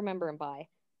 anything to remember him by,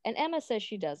 and Emma says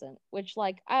she doesn't, which,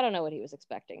 like, I don't know what he was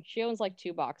expecting. She owns like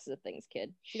 2 boxes of things,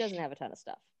 kid. She doesn't have a ton of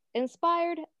stuff.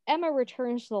 Inspired, Emma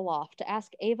returns to the loft to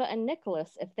ask Ava and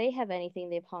Nicholas if they have anything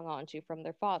they've hung on to from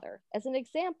their father. As an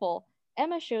example,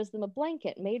 Emma shows them a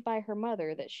blanket made by her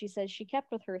mother that she says she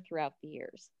kept with her throughout the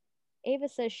years. Ava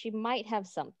says she might have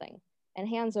something, and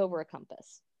hands over a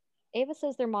compass. Ava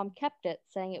says their mom kept it,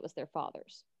 saying it was their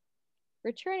father's.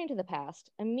 Returning to the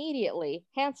past, immediately,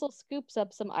 Hansel scoops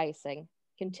up some icing,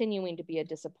 continuing to be a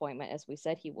disappointment, as we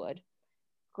said he would.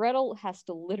 Gretel has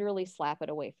to literally slap it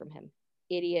away from him.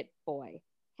 Idiot boy.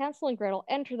 Hansel and Gretel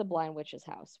enter the blind witch's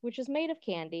house, which is made of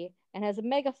candy and has a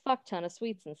mega fuck ton of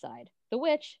sweets inside. The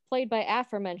witch, played by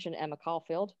aforementioned Emma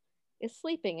Caulfield, is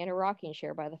sleeping in a rocking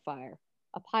chair by the fire,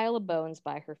 a pile of bones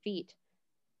by her feet.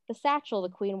 The satchel the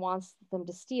queen wants them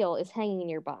to steal is hanging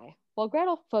nearby. While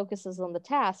Gretel focuses on the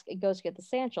task and goes to get the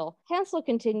satchel, Hansel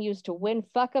continues to win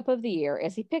fuck up of the year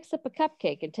as he picks up a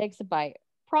cupcake and takes a bite,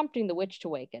 prompting the witch to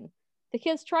waken. The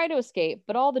kids try to escape,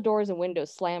 but all the doors and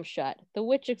windows slam shut. The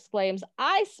witch exclaims,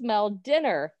 "I smell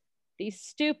dinner! These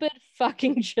stupid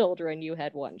fucking children, you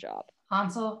had one job."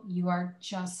 Hansel, you are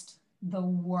just the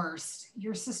worst.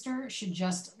 Your sister should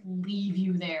just leave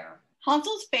you there.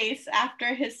 Hansel's face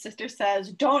after his sister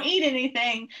says, "Don't eat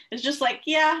anything," is just like,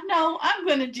 yeah, no, I'm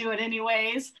going to do it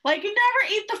anyways. Like, you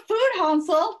never eat the food,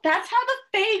 Hansel. That's how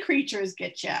the fae creatures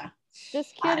get you.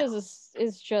 This kid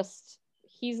is just...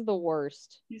 he's the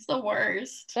worst. He's the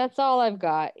worst. That's all I've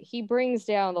got. He brings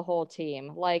down the whole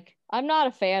team. Like, I'm not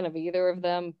a fan of either of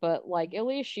them, but, like, at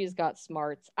least she's got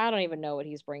smarts. I don't even know what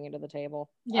he's bringing to the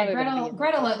table. Yeah,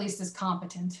 Gretel at least is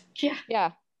competent.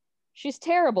 Yeah. She's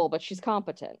terrible, but she's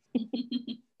competent.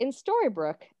 In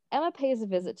Storybrooke, Emma pays a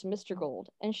visit to Mr. Gold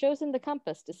and shows him the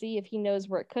compass to see if he knows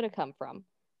where it could have come from.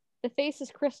 The face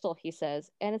is crystal, he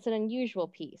says, and it's an unusual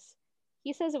piece.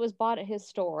 He says it was bought at his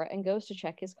store and goes to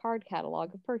check his card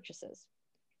catalog of purchases.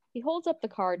 He holds up the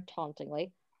card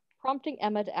tauntingly, prompting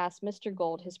Emma to ask Mr.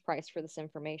 Gold his price for this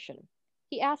information.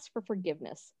 He asks for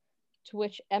forgiveness, to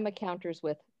which Emma counters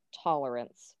with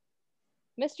tolerance.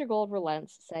 Mr. Gold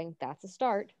relents, saying that's a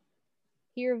start.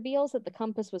 He reveals that the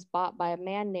compass was bought by a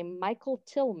man named Michael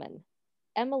Tillman.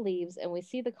 Emma leaves, and we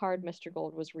see the card Mr.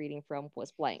 Gold was reading from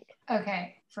was blank.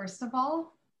 Okay, first of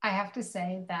all, I have to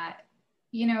say that,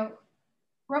 you know,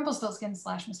 Rumpelstiltskin /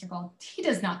 Mr. Gold, he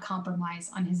does not compromise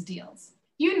on his deals.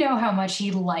 You know how much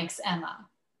he likes Emma.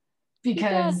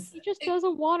 Because he just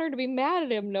doesn't want her to be mad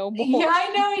at him no more. Yeah, I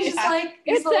know. He's just like,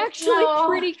 it's like, actually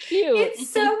pretty cute. It's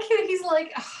so cute. He's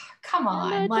like, oh, come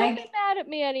on. Emma, like, don't be mad at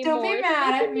me anymore. Don't be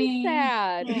mad at me.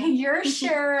 Sad. You're a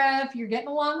sheriff. You're getting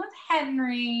along with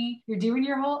Henry. You're doing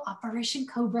your whole Operation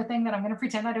Cobra thing that I'm going to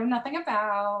pretend I know nothing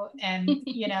about. And,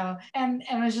 you know, and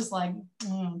it's just like,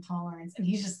 tolerance. And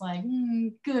he's just like,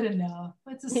 good enough.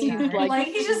 It's a start. Like,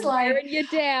 he's just like, wearing you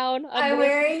down. I'm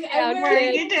wearing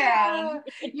you down.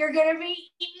 You're going to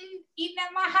be eating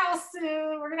at my house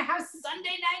soon. We're going to have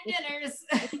Sunday night dinners.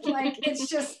 Like,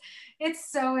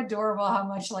 it's so adorable how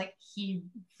much like he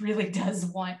really does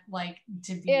want like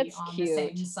to be on the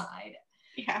same side.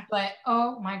 Yeah. But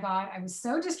oh my God, I was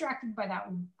so distracted by that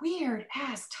weird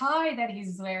ass tie that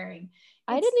he's wearing.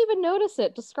 I didn't even notice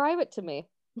it. Describe it to me.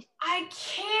 I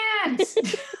can't.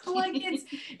 Like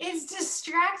it's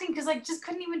distracting because I just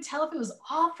couldn't even tell if it was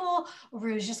awful or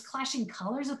it was just clashing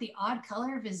colors with the odd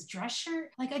color of his dress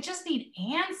shirt. Like I just need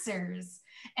answers.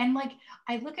 And like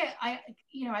I look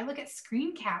at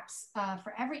screen caps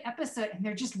for every episode, and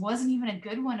there just wasn't even a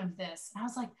good one of this. And I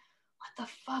was like, what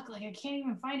the fuck? Like I can't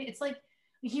even find it. It's like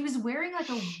he was wearing like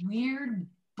a weird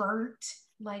burnt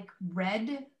like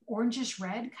red orangish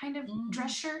red kind of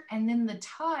dress shirt, and then the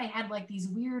tie had like these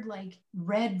weird like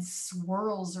red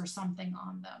swirls or something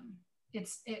on them.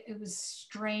 It was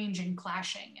strange and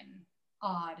clashing and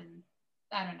odd, and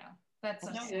I don't know. That's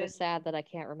so sad that I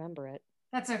can't remember it.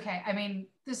 That's okay. I mean,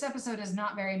 this episode is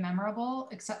not very memorable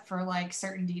except for like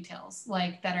certain details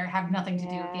like that have nothing to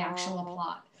do with the actual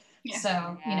plot. Yeah.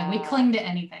 So, you know, we cling to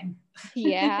anything.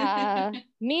 Yeah.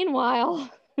 Meanwhile,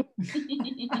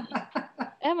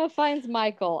 Emma finds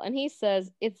Michael and he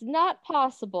says it's not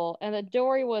possible and that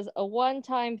Dory was a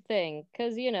one-time thing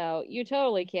because, you know, you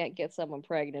totally can't get someone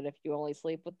pregnant if you only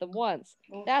sleep with them once.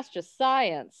 That's just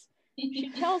science.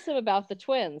 She tells him about the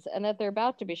twins and that they're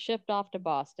about to be shipped off to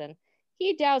Boston.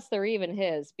 He doubts they're even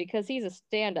his because he's a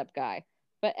stand-up guy,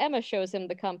 but Emma shows him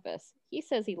the compass. He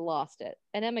says he lost it,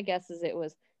 and Emma guesses it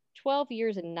was 12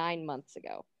 years and 9 months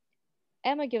ago.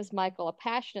 Emma gives Michael a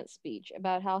passionate speech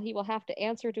about how he will have to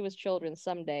answer to his children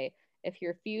someday if he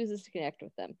refuses to connect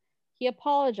with them. He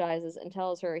apologizes and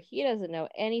tells her he doesn't know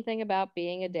anything about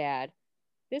being a dad.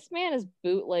 This man is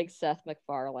bootleg Seth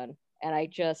MacFarlane, and I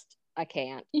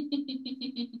can't.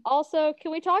 Also,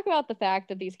 can we talk about the fact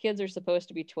that these kids are supposed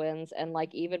to be twins and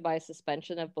like even by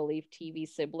suspension of belief TV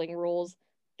sibling rules,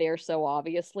 they're so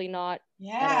obviously not?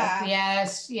 Yeah.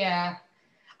 Yes, yeah.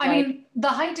 I mean, the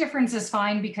height difference is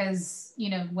fine because, you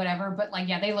know, whatever, but like,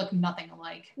 yeah, they look nothing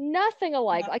alike. Nothing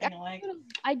alike.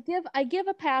 I give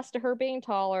a pass to her being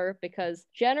taller because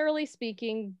generally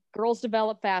speaking, girls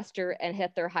develop faster and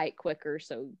hit their height quicker.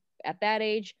 So at that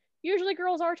age, usually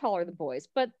girls are taller than boys,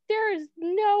 but there is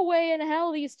no way in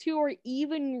hell these two are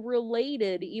even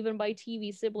related, even by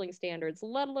TV sibling standards,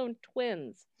 let alone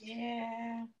twins.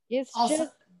 Yeah. It's also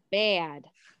just bad.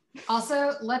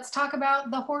 Also, let's talk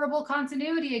about the horrible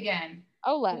continuity again.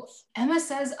 Oh, let's. Emma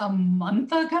says a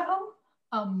month ago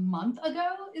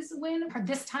is when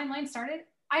this timeline started.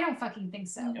 I don't fucking think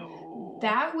so. No.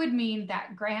 That would mean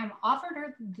that Graham offered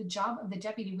her the job of the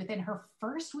deputy within her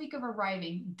first week of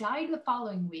arriving, died the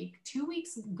following week, 2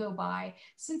 weeks go by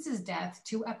since his death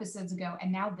 2 episodes ago,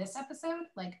 and now this episode,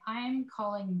 like, I'm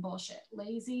calling bullshit.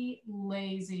 Lazy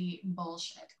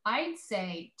bullshit. I'd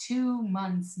say 2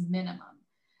 months minimum.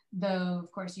 Though, of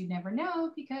course, you'd never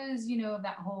know because, you know,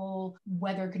 that whole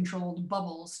weather-controlled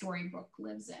bubble Storybrooke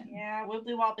lives in. Yeah,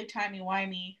 wibbly wobbly,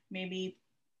 timey-wimey. Maybe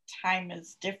time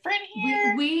is different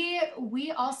here.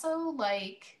 We also,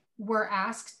 like, were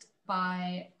asked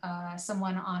by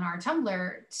someone on our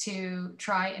Tumblr to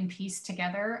try and piece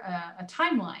together a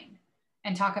timeline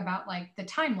and talk about, like, the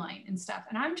timeline and stuff.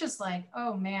 And I'm just like,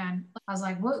 oh, man. I was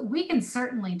like, well, we can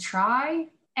certainly try.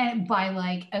 And by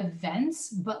like events,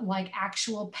 but like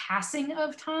actual passing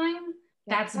of time,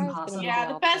 that's impossible.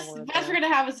 Yeah, the best we're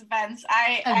gonna have is events.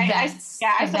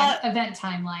 Event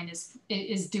timeline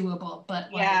is doable,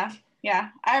 but like yeah.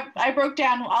 I broke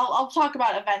down. I'll talk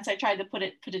about events. I tried to put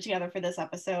it together for this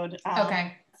episode.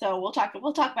 Okay. So we'll talk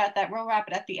about that. We'll wrap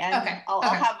it at the end. Okay. I'll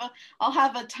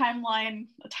have a timeline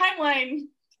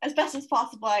as best as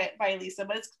possible by Lisa,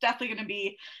 but it's definitely going to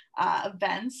be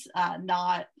events,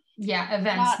 not. Yeah,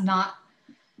 events,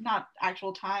 not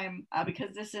actual time,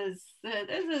 because this is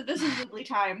Wibbly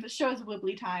time. The show is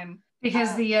Wibbly time.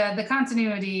 Because the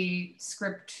continuity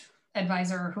script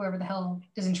advisor, or whoever the hell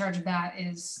is in charge of that,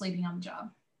 is sleeping on the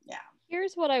job. Yeah.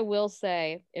 Here's what I will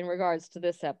say in regards to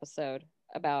this episode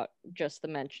about just the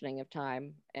mentioning of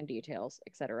time and details,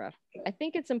 etc. I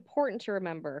think it's important to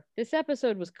remember this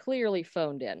episode was clearly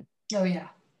phoned in. Oh yeah.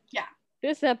 Yeah.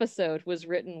 This episode was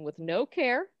written with no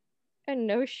care and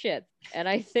no shit, and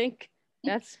I think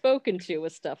that's spoken to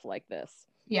with stuff like this.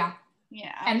 Yeah.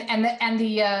 And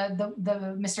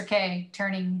the Mr. K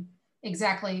turning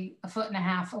exactly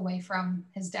 1.5 feet away from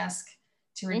his desk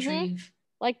to retrieve.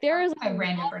 Like there is a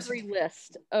random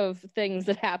list of things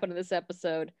that happen in this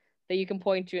episode that you can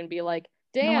point to and be like,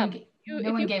 damn,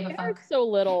 no one gave a fuck. So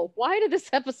little. Why did this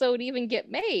episode even get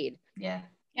made? Yeah.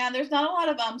 Yeah, there's not a lot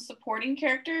of supporting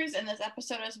characters in this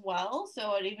episode as well,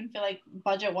 so I'd even feel like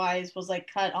budget-wise was like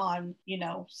cut on, you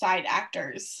know, side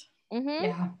actors.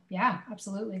 Mm-hmm. Yeah,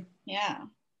 absolutely. Yeah,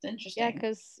 it's interesting. Yeah,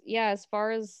 because as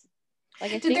far as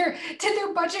like, did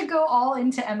their budget go all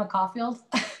into Emma Caulfield?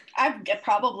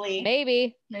 Probably.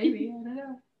 Maybe. I don't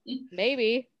know.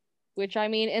 Maybe. Which, I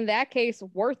mean, in that case,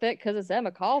 worth it because it's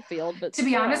Emma Caulfield. But to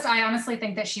be honest, I honestly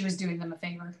think that she was doing them a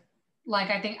favor. Like,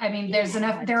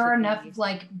 there are enough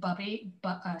like Buffy,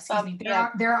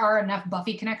 there are enough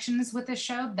Buffy connections with this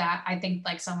show that I think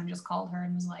like someone just called her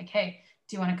and was like, hey,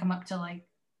 do you want to come up to like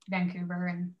Vancouver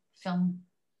and film?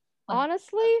 Like,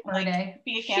 honestly, for a day?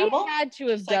 Be a cannibal? She had to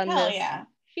have done this. Yeah.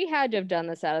 She had to have done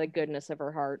this out of the goodness of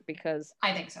her heart because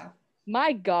I think so.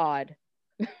 My God.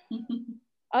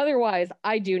 Otherwise,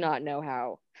 I do not know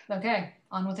how. Okay,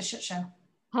 on with the shit show.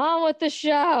 On with the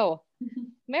show.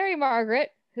 Mary Margaret,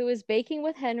 who is baking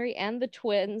with Henry and the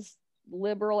twins,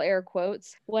 liberal air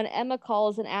quotes, when Emma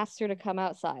calls and asks her to come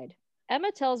outside.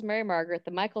 Emma tells Mary Margaret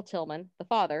that Michael Tillman, the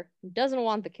father, doesn't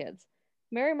want the kids.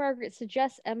 Mary Margaret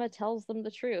suggests Emma tells them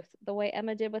the truth, the way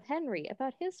Emma did with Henry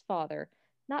about his father,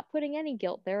 not putting any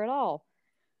guilt there at all.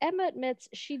 Emma admits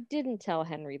she didn't tell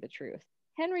Henry the truth.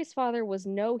 Henry's father was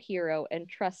no hero, and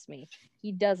trust me,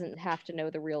 he doesn't have to know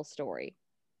the real story.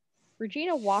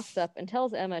 Regina walks up and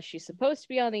tells Emma she's supposed to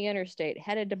be on the interstate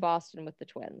headed to Boston with the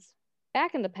twins.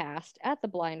 Back in the past, at the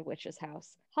Blind Witch's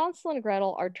house, Hansel and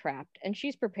Gretel are trapped, and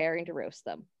she's preparing to roast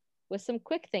them. With some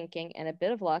quick thinking and a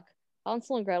bit of luck,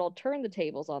 Hansel and Gretel turn the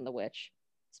tables on the witch.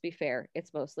 To be fair,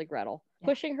 it's mostly Gretel,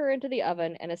 pushing her into the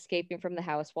oven and escaping from the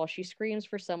house while she screams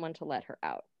for someone to let her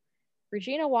out.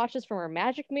 Regina watches from her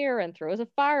magic mirror and throws a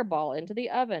fireball into the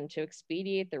oven to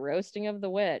expedite the roasting of the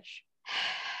witch.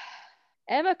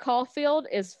 Emma Caulfield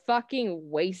is fucking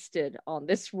wasted on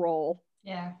this role.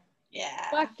 Yeah.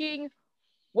 Fucking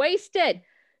wasted.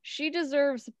 She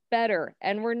deserves better.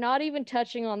 And we're not even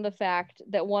touching on the fact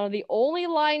that one of the only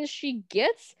lines she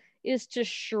gets is to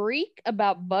shriek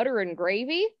about butter and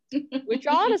gravy, which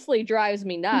honestly drives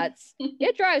me nuts.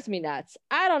 It drives me nuts.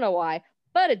 I don't know why,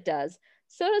 but it does.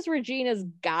 So does Regina's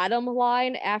got 'em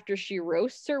line after she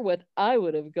roasts her with, I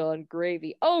would have gone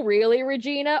gravy. Oh, really,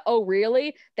 Regina? Oh,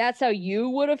 really? That's how you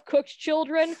would have cooked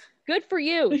children? Good for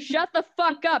you. Shut the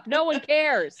fuck up. No one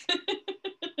cares.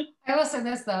 I will say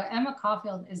this, though. Emma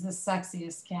Caulfield is the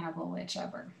sexiest cannibal witch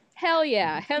ever. Hell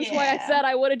yeah. Hence why I said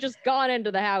I would have just gone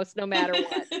into the house no matter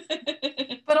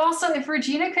what. But also, if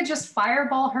Regina could just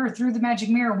fireball her through the magic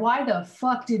mirror, why the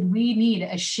fuck did we need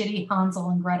a shitty Hansel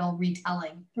and Gretel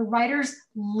retelling? The writers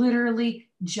literally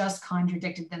just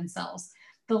contradicted themselves.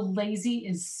 The lazy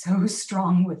is so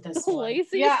strong with this one.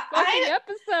 Laziest fucking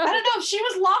episode. I don't know. If she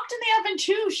was locked in the oven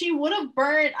too, she would have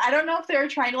burnt. I don't know if they were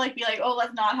trying to like be like, oh,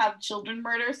 let's not have children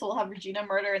murder, so we'll have Regina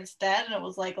murder instead. And it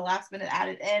was like a last minute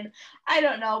added in. I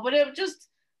don't know, but it just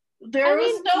there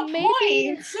was no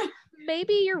point.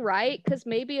 Maybe you're right, because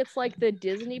maybe it's like the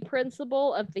Disney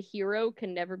principle of the hero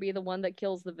can never be the one that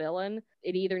kills the villain.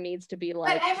 It either needs to be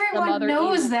like. But everyone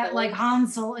knows that like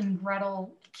Hansel and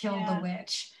Gretel killed the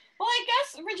witch. Well, I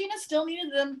guess Regina still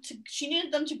needed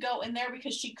them to go in there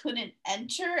because she couldn't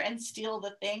enter and steal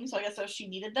the thing. So I guess she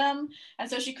needed them. And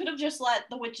so she could have just let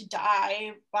the witch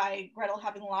die by Gretel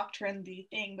having locked her in the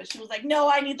thing. But she was like, no,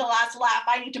 I need the last laugh.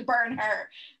 I need to burn her.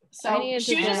 So I need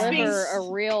to deliver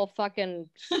a real fucking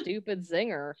stupid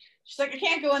zinger. She's like, I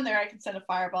can't go in there. I can send a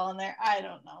fireball in there. I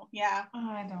don't know. Yeah.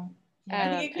 I don't. I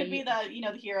think it could be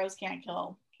the heroes can't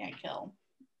kill.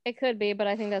 It could be, but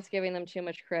I think that's giving them too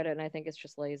much credit, and I think it's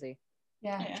just lazy.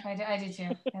 Yeah. I do too.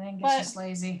 I think it's just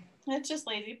lazy. It's just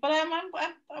lazy. But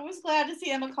I was glad to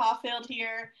see Emma Caulfield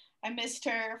here. I missed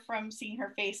her from seeing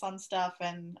her face on stuff,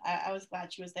 and I was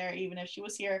glad she was there, even if she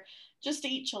was here just to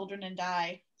eat children and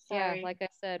die. Sorry. Yeah, like I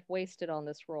said, wasted on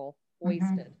this role.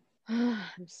 Wasted.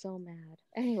 I'm so mad.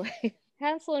 Anyway,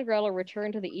 Hansel and Gretel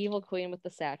return to the evil queen with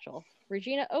the satchel.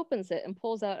 Regina opens it and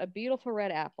pulls out a beautiful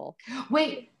red apple.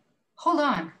 Wait. Hold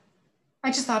on. I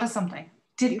just thought of something.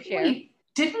 Didn't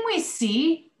we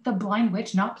see the blind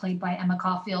witch not played by Emma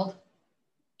Caulfield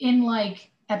in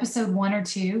like episode 1 or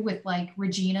 2 with like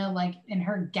Regina like in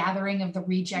her gathering of the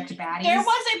reject baddies? There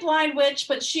was a blind witch,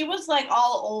 but she was like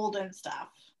all old and stuff.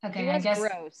 Okay, I guess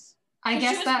gross. I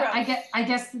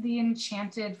guess the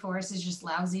Enchanted Forest is just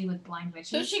lousy with blind witches.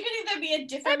 So she could either be a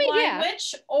different blind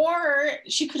witch, or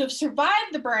she could have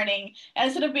survived the burning, and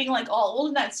instead of being like all old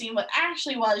in that scene, what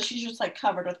actually was she's just like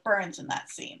covered with burns in that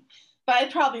scene. But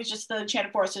it probably is just the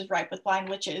Enchanted Forest is ripe with blind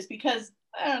witches, because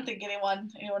I don't think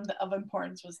anyone of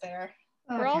importance was there.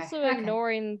 We're also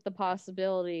ignoring the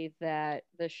possibility that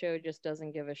the show just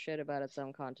doesn't give a shit about its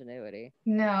own continuity.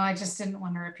 No, I just didn't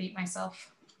want to repeat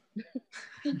myself.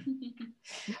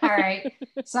 All right,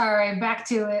 sorry, back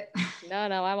to it. No,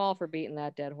 I'm all for beating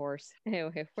that dead horse.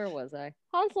 Anyway, where was I?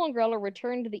 Hansel and Gretel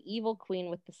return to the evil queen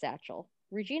with the satchel.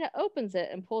 Regina opens it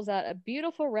and pulls out a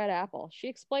beautiful red apple. She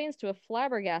explains to a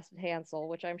flabbergasted Hansel,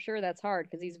 which I'm sure that's hard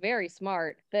because he's very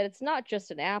smart, that it's not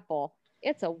just an apple,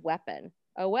 it's a weapon.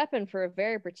 A weapon for a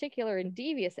very particular and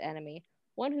devious enemy,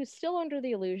 one who's still under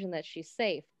the illusion that she's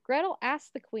safe. Gretel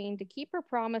asks the queen to keep her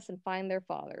promise and find their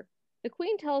father. The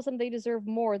queen tells them they deserve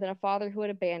more than a father who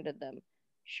had abandoned them.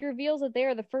 She reveals that they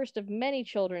are the first of many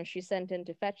children she sent in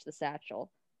to fetch the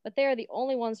satchel. but they are the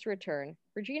only ones to return.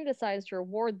 Regina decides to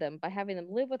reward them by having them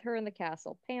live with her in the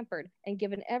castle, pampered and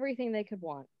given everything they could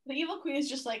want. The evil queen is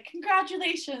just like,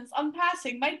 congratulations on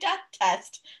passing my death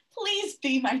test. Please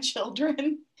be my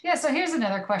children. Yeah, so here's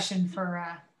another question for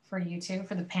you two,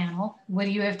 for the panel. Would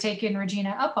you have taken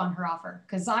Regina up on her offer?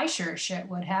 Because I sure as shit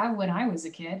would have when I was a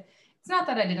kid. It's not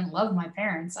that I didn't love my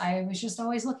parents. I was just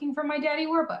always looking for my daddy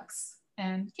war books.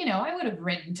 And, you know, I would have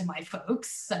written to my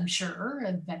folks, I'm sure,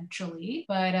 eventually.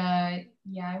 But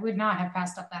yeah, I would not have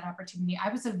passed up that opportunity. I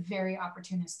was a very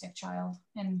opportunistic child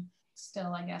and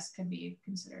still, I guess, could be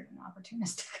considered an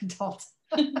opportunistic adult.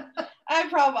 I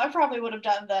probably would have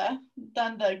done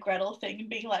the Gretel thing and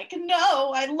being like,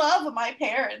 no, I love my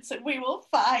parents and we will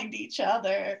find each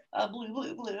other. Blue,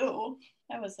 blue, blue.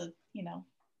 That was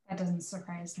That doesn't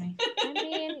surprise me. I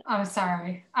mean, I'm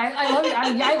sorry. I love you.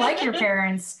 I like your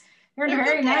parents. They're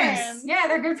very nice. Parents. Yeah,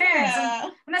 they're good parents. Yeah.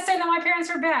 I'm not saying that my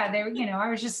parents were bad. They were, I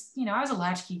was just, I was a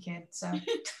latchkey kid. So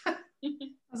I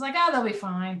was like, oh, they'll be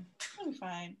fine. They'll be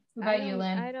fine. What about you,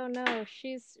 Lynn? I don't know.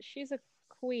 She's a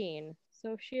queen.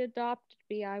 So if she adopted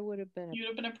me, I would have been You would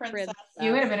have been a princess.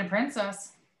 You would have been a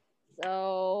princess.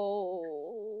 So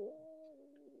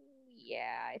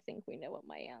yeah, I think we know what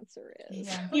my answer is.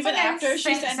 Yeah. Even after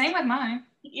she said, same with mine.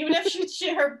 even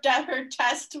if her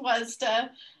test was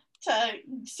to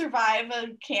survive a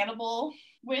cannibal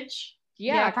witch.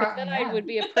 Yeah, because then I would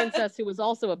be a princess who was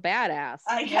also a badass.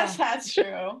 I guess that's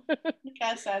true.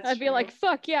 I'd be like,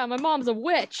 fuck yeah, my mom's a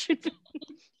witch.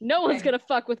 No one's gonna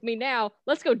fuck with me now.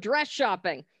 Let's go dress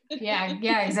shopping. Yeah,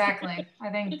 exactly. I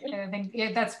think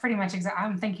that's pretty much exactly.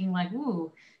 I'm thinking like,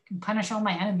 ooh, can punish all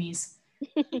my enemies.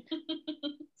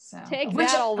 So take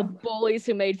that, all the bullies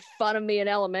who made fun of me in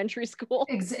elementary school.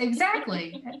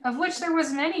 Exactly. Of which there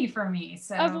was many for me.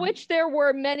 So of which there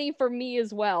were many for me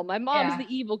as well. My mom's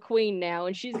the evil queen now,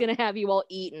 and she's gonna have you all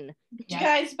eaten. Yeah.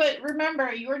 Guys, but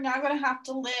remember, you are now gonna have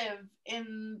to live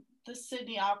in the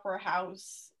Sydney Opera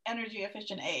House energy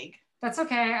efficient egg. That's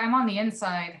okay. I'm on the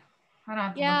inside. I don't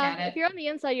have to look at it. If you're on the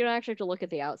inside, you don't actually have to look at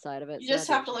the outside of it. You just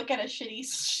have to look at a shitty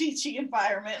CG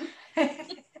environment.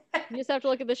 You just have to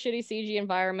look at the shitty CG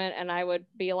environment, and I would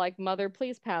be like, Mother,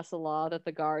 please pass a law that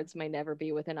the guards may never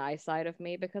be within eyesight of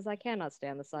me because I cannot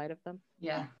stand the sight of them.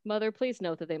 Yeah. Mother, please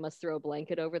note that they must throw a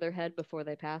blanket over their head before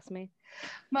they pass me.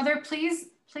 Mother, please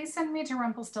send me to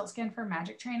Rumpelstiltskin for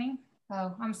magic training.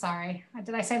 Oh, I'm sorry.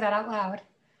 Did I say that out loud?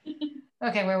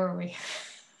 Okay, where were we?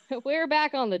 We're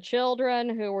back on the children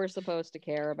who we're supposed to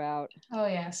care about. Oh,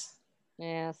 yes.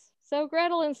 Yes. So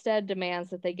Gretel instead demands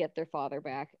that they get their father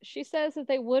back. She says that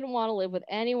they wouldn't want to live with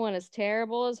anyone as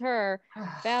terrible as her,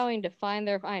 vowing to find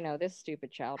their... I know, this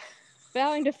stupid child.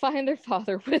 Vowing to find their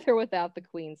father with or without the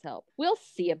queen's help. We'll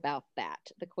see about that,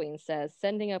 the queen says,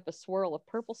 sending up a swirl of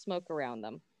purple smoke around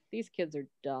them. These kids are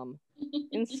dumb.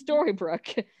 In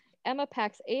Storybrooke, Emma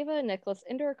packs Ava and Nicholas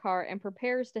into her car and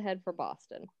prepares to head for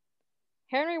Boston.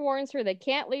 Henry warns her they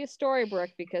can't leave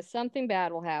Storybrooke because something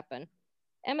bad will happen.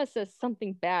 Emma says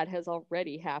something bad has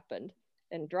already happened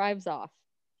and drives off.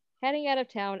 Heading out of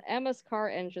town, Emma's car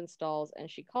engine stalls and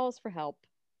she calls for help.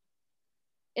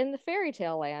 In the fairy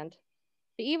tale land,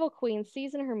 the evil queen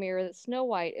sees in her mirror that Snow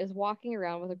White is walking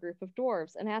around with a group of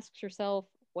dwarves and asks herself,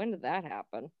 when did that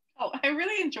happen? Oh, I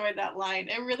really enjoyed that line.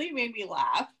 It really made me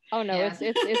laugh. Oh no, it's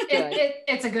good.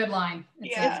 It's a good line.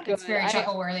 It's very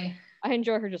chuckle-worthy. I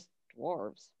enjoy her just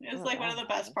dwarves. It's like one of the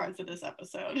best parts of this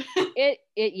episode.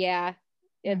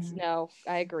 No,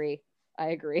 I agree.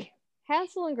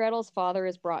 Hansel and Gretel's father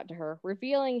is brought to her,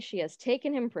 revealing she has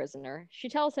taken him prisoner. She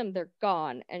tells him they're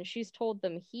gone, and she's told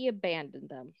them he abandoned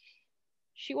them.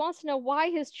 She wants to know why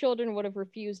his children would have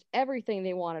refused everything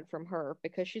they wanted from her,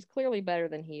 because she's clearly better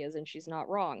than he is, and she's not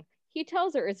wrong. He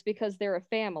tells her it's because they're a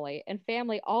family, and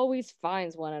family always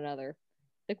finds one another.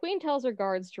 The queen tells her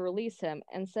guards to release him,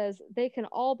 and says they can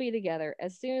all be together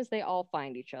as soon as they all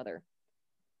find each other.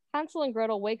 Hansel and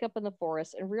Gretel wake up in the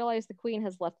forest and realize the queen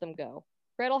has let them go.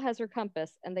 Gretel has her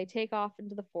compass, and they take off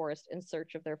into the forest in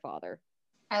search of their father.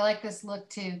 I like this look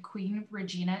too. Queen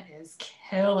Regina is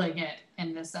killing it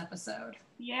in this episode.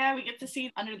 Yeah, we get to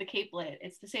see under the capelet.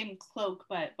 It's the same cloak,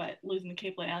 but losing the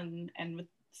capelet and with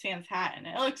Sans hat, and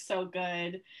it looks so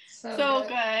good. So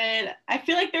good. I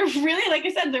feel like they're really, like I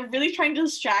said, they're really trying to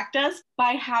distract us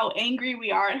by how angry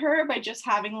we are at her by just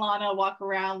having Lana walk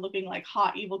around looking like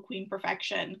hot evil queen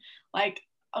perfection. Like,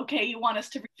 okay, you want us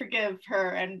to forgive her,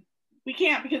 and we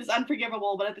can't because it's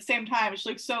unforgivable, but at the same time she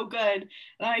looks so good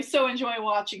and I so enjoy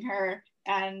watching her.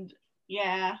 And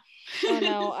yeah. Oh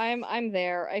no, I'm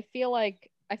there. I feel like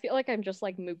I'm just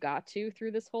like Mugatu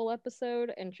through this whole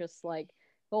episode, and just like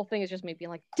the whole thing is just me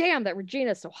being like, damn, that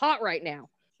Regina's so hot right now.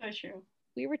 So true.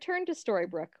 We return to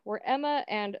Storybrooke, where Emma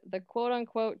and the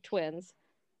quote-unquote twins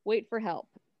wait for help.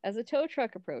 As a tow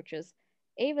truck approaches,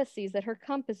 Ava sees that her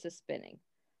compass is spinning.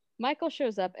 Michael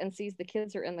shows up and sees the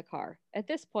kids are in the car. At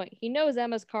this point, he knows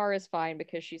Emma's car is fine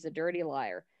because she's a dirty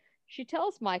liar. She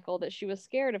tells Michael that she was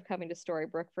scared of coming to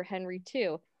Storybrooke for Henry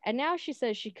too, and now she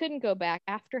says she couldn't go back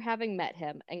after having met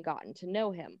him and gotten to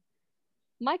know him.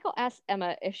 Michael asks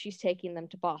Emma if she's taking them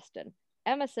to Boston.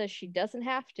 Emma says she doesn't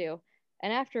have to,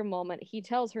 and after a moment, he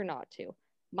tells her not to.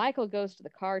 Michael goes to the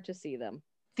car to see them.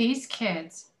 These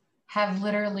kids have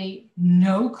literally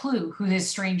no clue who this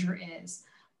stranger is.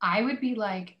 I would be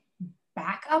like,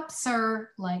 back up, sir.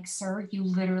 Like, sir, you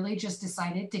literally just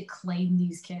decided to claim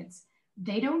these kids.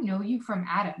 They don't know you from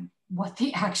Adam. What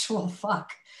the actual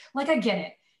fuck? Like, I get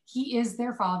it. He is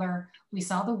their father. We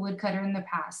saw the woodcutter in the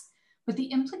past. But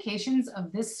the implications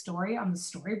of this story on the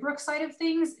Storybrooke side of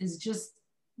things is just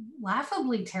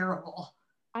laughably terrible.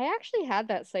 I actually had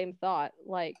that same thought.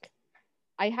 Like,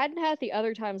 I hadn't had the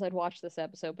other times I'd watched this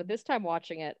episode, but this time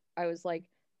watching it, I was like,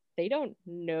 they don't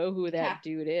know who that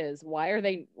dude is. Why are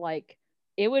they like,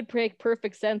 it would make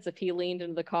perfect sense if he leaned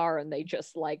into the car and they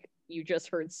just like, you just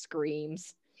heard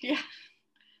screams. Yeah.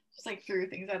 Just like threw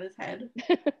things at his head.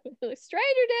 Like,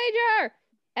 stranger danger!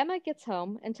 Emma gets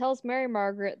home and tells Mary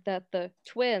Margaret that the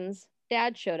twins'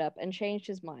 dad showed up and changed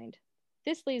his mind.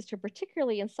 This leads to a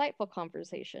particularly insightful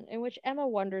conversation in which Emma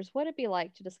wonders what it'd be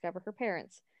like to discover her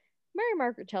parents. Mary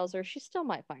Margaret tells her she still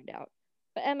might find out,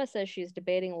 but Emma says she's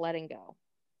debating letting go.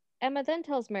 Emma then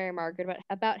tells Mary Margaret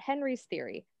about Henry's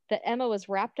theory that Emma was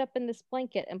wrapped up in this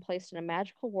blanket and placed in a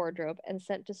magical wardrobe and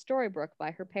sent to Storybrooke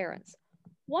by her parents,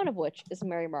 one of which is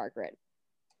Mary Margaret.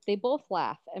 They both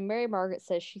laugh, and Mary Margaret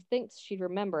says she thinks she'd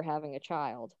remember having a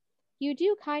child. You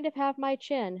do kind of have my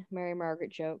chin, Mary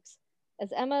Margaret jokes.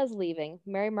 As Emma is leaving,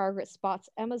 Mary Margaret spots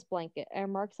Emma's blanket and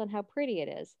remarks on how pretty it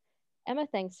is. Emma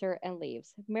thanks her and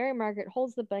leaves. Mary Margaret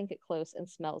holds the blanket close and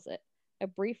smells it, a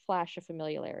brief flash of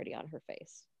familiarity on her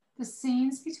face. The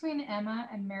scenes between Emma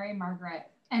and Mary Margaret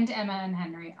and Emma and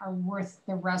Henry are worth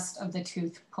the rest of the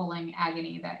tooth-pulling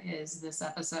agony that is this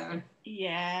episode.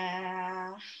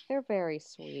 Yeah. They're very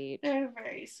sweet. They're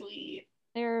very sweet.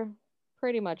 They're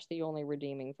pretty much the only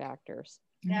redeeming factors.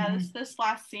 Yeah, this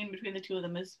last scene between the two of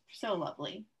them is so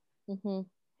lovely. Mm-hmm.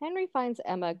 Henry finds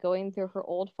Emma going through her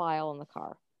old file in the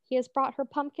car. He has brought her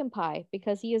pumpkin pie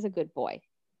because he is a good boy.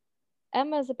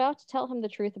 Emma is about to tell him the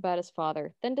truth about his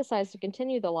father, then decides to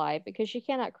continue the lie because she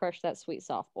cannot crush that sweet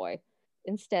soft boy,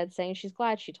 instead saying she's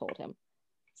glad she told him.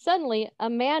 Suddenly, a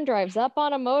man drives up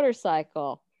on a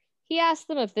motorcycle. He asks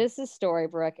them if this is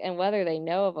Storybrooke and whether they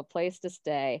know of a place to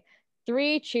stay.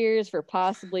 3 cheers for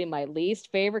possibly my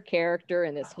least favorite character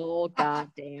in this whole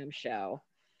goddamn show.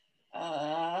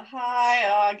 Hi,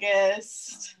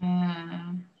 August.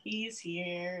 He's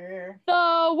here.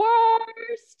 The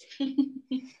worst!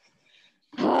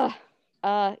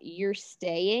 You're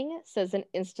staying, says an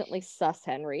instantly sus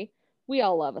Henry. We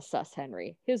all love a sus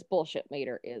Henry. His bullshit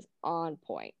meter is on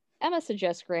point. Emma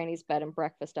suggests Granny's bed and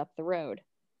breakfast up the road.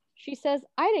 She says,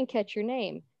 I didn't catch your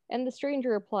name. And the stranger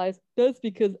replies, that's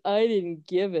because I didn't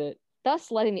give it.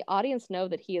 Thus letting the audience know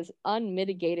that he is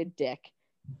unmitigated dick.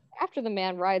 After the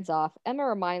man rides off, Emma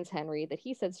reminds Henry that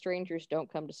he said strangers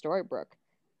don't come to Storybrooke.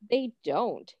 They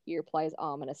don't, he replies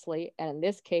ominously, and in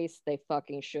this case, they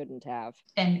fucking shouldn't have.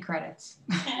 End credits.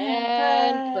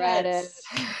 End credits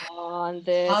on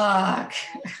this. Fuck.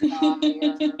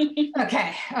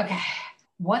 Okay.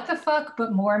 What the fuck,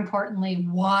 but more importantly,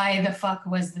 why the fuck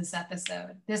was this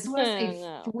episode? This was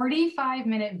a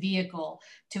 45-minute vehicle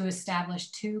to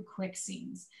establish 2 quick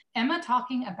scenes. Emma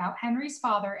talking about Henry's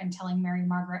father and telling Mary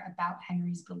Margaret about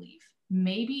Henry's belief.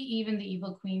 Maybe even the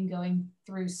evil queen going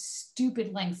through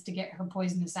stupid lengths to get her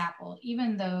poisonous apple,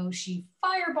 even though she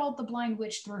fireballed the blind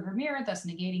witch through her mirror, thus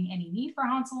negating any need for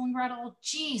Hansel and Gretel.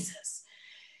 Jesus.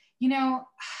 You know,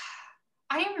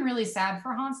 I am really sad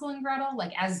for Hansel and Gretel,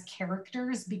 like as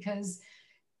characters, because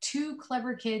 2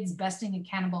 clever kids besting a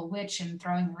cannibal witch and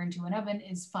throwing her into an oven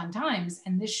is fun times.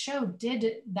 And this show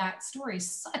did that story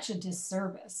such a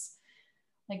disservice.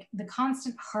 Like the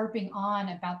constant harping on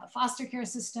about the foster care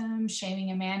system,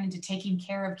 shaming a man into taking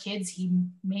care of kids he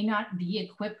may not be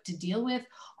equipped to deal with,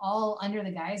 all under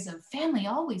the guise of family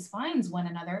always finds one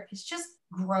another, is just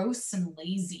gross and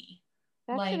lazy.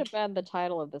 That should have been the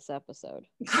title of this episode.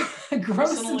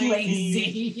 Gross and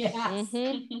lazy. Yes.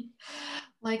 Mm-hmm.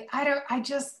 Like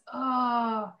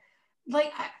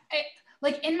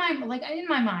in my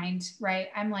mind, right?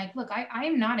 I'm like, look, I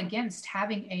am not against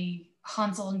having a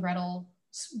Hansel and Gretel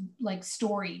like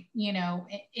story, you know,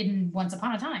 in Once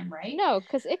Upon a Time, right? No,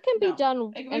 because it can be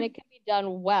done and it can be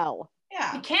done well.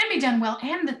 Yeah. It can be done well.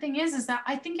 And the thing is that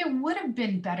I think it would have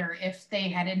been better if they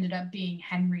had ended up being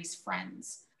Henry's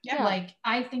friends. Yeah. Like,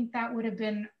 I think that would have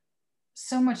been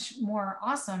so much more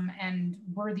awesome and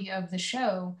worthy of the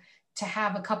show to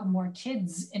have a couple more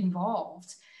kids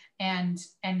involved and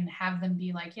have them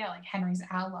be like, yeah, like Henry's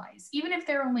allies, even if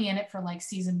they're only in it for like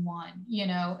season 1, you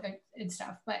know, and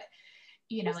stuff. But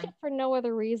you know, Just like for no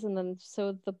other reason than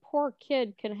so the poor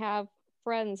kid can have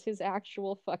friends his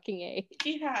actual fucking age.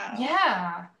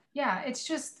 Yeah, it's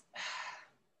just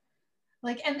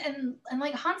like and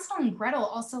like Hansel and Gretel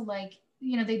also, like,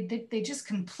 you know, they just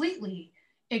completely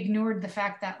ignored the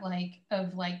fact that like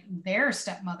of like their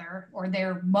stepmother or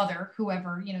their mother,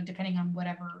 whoever, you know, depending on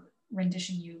whatever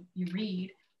rendition you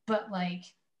read, but like,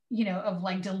 you know, of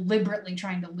like deliberately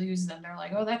trying to lose them. They're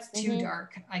like, oh, that's too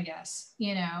dark, I guess,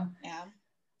 you know. Yeah.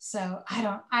 So I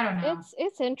don't know.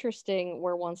 It's interesting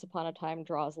where Once Upon a Time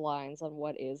draws lines on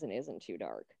what is and isn't too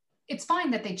dark. It's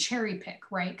fine that they cherry pick,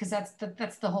 right? Because that's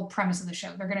the whole premise of the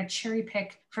show. They're going to cherry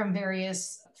pick from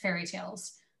various fairy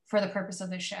tales for the purpose of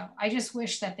the show. I just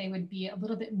wish that they would be a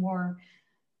little bit more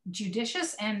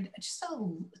judicious and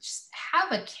just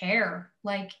have a care.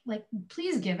 Like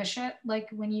please give a shit. Like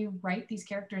when you write these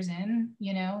characters in,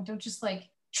 you know, don't just like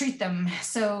treat them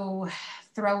so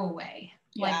throwaway.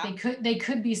 Yeah. Like they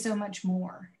could be so much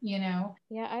more, you know.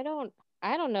 Yeah, I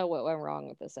don't know what went wrong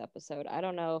with this episode. I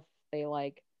don't know if they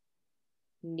like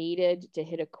needed to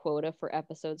hit a quota for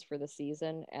episodes for the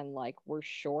season and like we're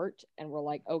short and we're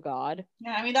like, oh god.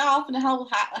 Yeah, I mean that often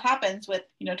happens with,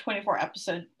 you know, 24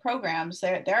 episode programs.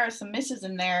 There are some misses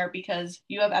in there because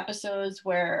you have episodes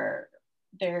where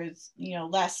there's, you know,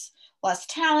 less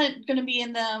talent going to be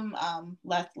in them,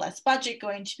 less budget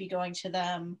going to be going to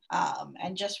them,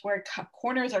 and just where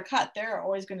corners are cut. There are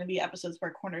always going to be episodes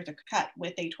where corners are cut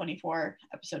with a 24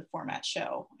 episode format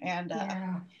show, and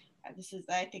this is,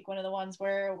 I think, one of the ones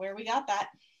where we got that.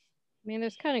 I mean,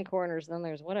 there's cutting corners, then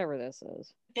there's whatever this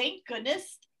is. Thank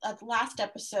goodness, the last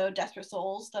episode, Desperate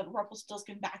Souls, the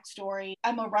Rumpelstiltskin backstory,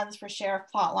 Emma runs for sheriff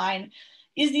plotline,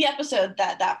 is the episode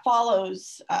that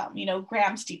follows, you know,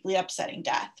 Graham's deeply upsetting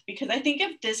death. Because I think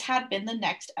if this had been the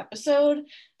next episode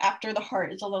after The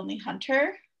Heart is a Lonely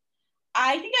Hunter,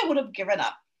 I think I would have given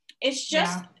up. It's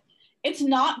just, It's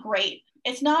not great.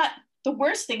 It's not the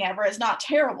worst thing ever. It's not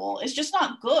terrible. It's just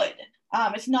not good.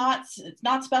 It's not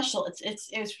special.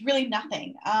 It's really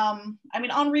nothing. I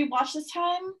mean, on rewatch this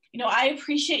time, you know, I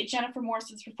appreciate Jennifer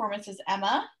Morrison's performance as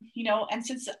Emma, you know, and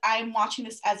since I'm watching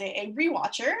this as a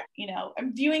rewatcher, you know,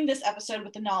 I'm viewing this episode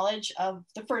with the knowledge of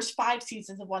the first 5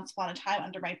 seasons of Once Upon a Time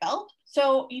under my belt.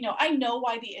 So, you know, I know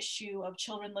why the issue of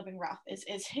children living rough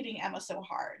is hitting Emma so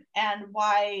hard, and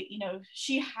why, you know,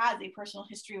 she has a personal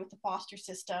history with the foster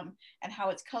system and how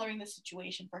it's coloring the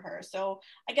situation for her. So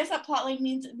I guess that plotline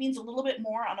means a little bit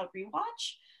more on a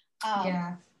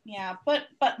rewatch. Yeah, but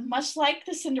much like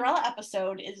the Cinderella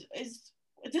episode is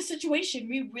this situation,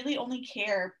 we really only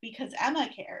care because Emma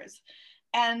cares.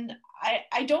 And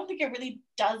I don't think it really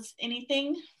does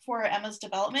anything for Emma's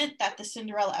development that the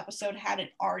Cinderella episode hadn't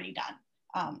already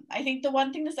done. I think the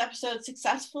one thing this episode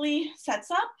successfully sets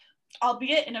up,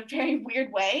 albeit in a very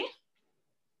weird way,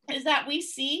 is that we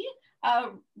see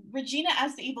Regina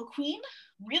as the evil queen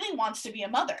really wants to be a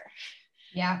mother.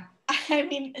 Yeah. I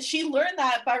mean, she learned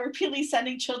that by repeatedly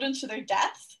sending children to their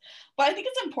deaths. But I think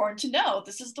it's important to know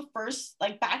this is the first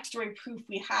like backstory proof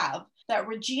we have that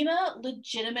Regina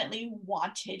legitimately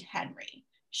wanted Henry.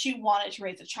 She wanted to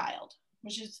raise a child,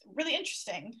 which is really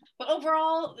interesting. But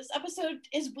overall, this episode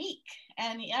is weak.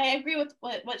 And I agree with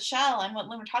what Shell and what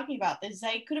Lynn were talking about, is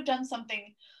they could have done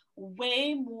something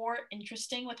way more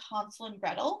interesting with Hansel and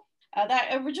Gretel.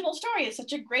 That original story is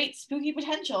such a great spooky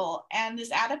potential, and this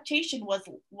adaptation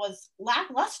was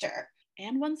lackluster.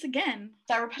 And once again,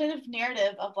 that repetitive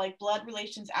narrative of like blood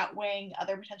relations outweighing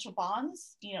other potential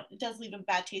bonds, you know, it does leave a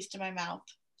bad taste in my mouth.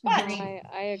 But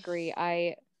I agree.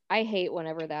 I hate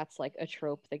whenever that's like a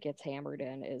trope that gets hammered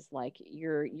in, is like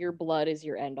your blood is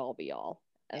your end all be all.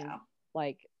 And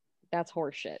like that's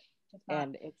horseshit.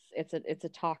 And it's a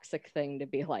toxic thing to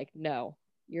be like, no,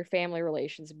 your family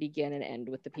relations begin and end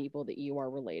with the people that you are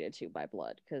related to by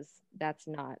blood, because that's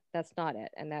not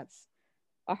it, and that's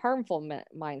a harmful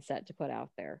mindset to put out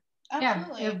there.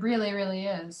 Absolutely. Yeah, it really, really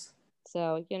is.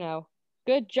 So, you know,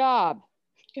 good job.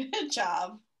 Good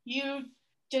job. You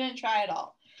didn't try at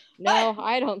all. No,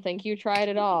 I don't think you tried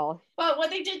at all. But what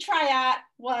they did try at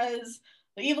was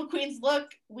the Evil Queen's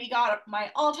look. We got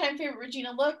my all-time favorite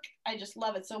Regina look. I just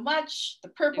love it so much. The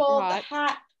purple, the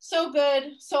hat, so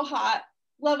good, so hot.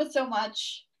 Love it so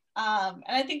much. And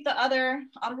I think the other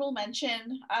honorable mention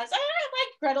is I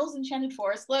like Gretel's Enchanted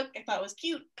Forest look. I thought it was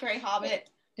cute, very Hobbit.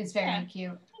 It's very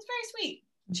cute. It's very sweet.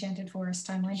 Enchanted Forest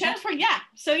timeline. Yeah.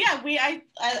 So yeah,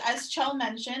 as Chell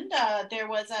mentioned, there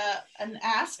was an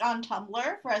ask on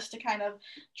Tumblr for us to kind of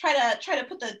try to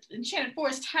put the Enchanted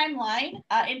Forest timeline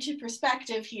into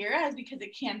perspective here, as because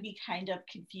it can be kind of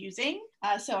confusing.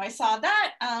 So I saw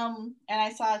that, and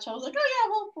I saw Chell was like, oh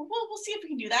yeah, we'll see if we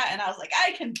can do that, and I was like,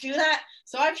 I can do that.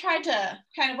 So I've tried to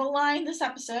kind of align this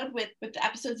episode with the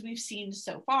episodes we've seen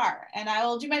so far, and I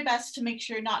will do my best to make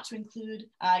sure not to include,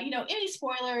 any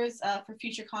spoilers for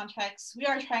future context. We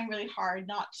are trying really hard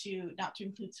not to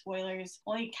include spoilers,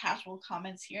 only casual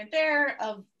comments here and there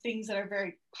of things that are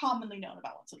very commonly known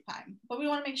about Once Upon a Time. But we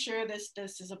want to make sure this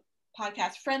is a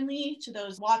podcast friendly to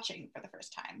those watching for the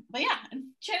first time. But yeah,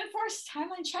 Enchanted Forest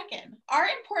timeline check-in. Our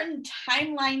important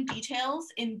timeline details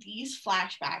in these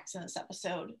flashbacks in this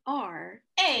episode are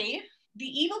A, the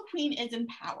evil queen is in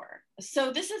power.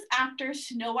 So this is after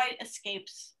Snow White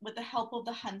escapes with the help of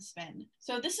the huntsman.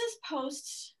 So this is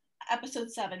post episode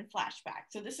 7 flashback.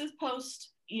 So this is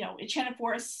post, Enchanted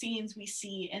Forest scenes we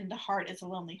see in The Heart is a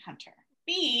Lonely Hunter.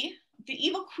 B, the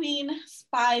evil queen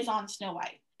spies on Snow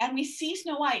White. And we see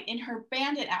Snow White in her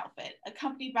bandit outfit,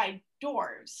 accompanied by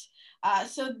dwarves.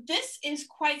 So this is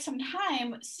quite some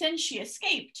time since she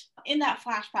escaped in that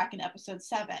flashback in episode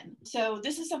 7. So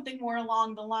this is something more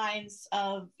along the lines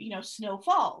of, Snow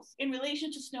Falls. In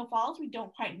relation to Snow Falls, we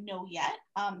don't quite know yet.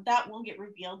 That will get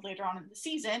revealed later on in the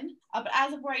season. But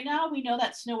as of right now, we know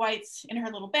that Snow White's in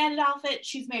her little bandit outfit.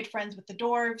 She's made friends with the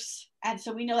dwarves. And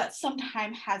so we know that some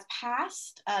time has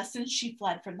passed since she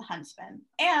fled from the huntsman.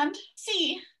 And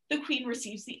C, the queen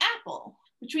receives the apple,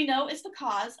 which we know is the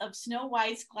cause of Snow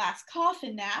White's glass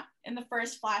coffin nap in the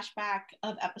first flashback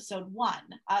of episode 1.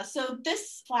 So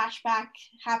this flashback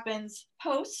happens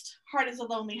post Heart is a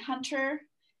Lonely Hunter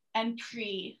and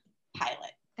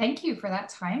pre-pilot. Thank you for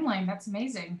that timeline. That's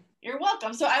amazing. You're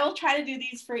welcome. So I will try to do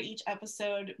these for each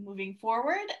episode moving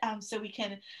forward, so we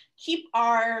can keep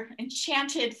our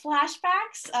enchanted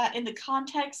flashbacks in the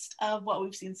context of what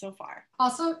we've seen so far.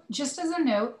 Also, just as a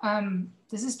note,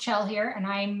 this is Chell here, and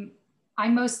I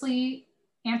mostly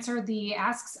answer the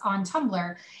asks on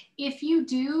Tumblr. If you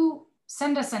do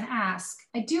send us an ask,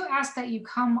 I do ask that you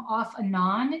come off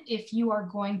anon if you are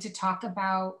going to talk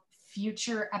about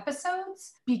future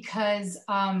episodes, because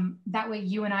that way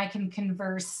you and I can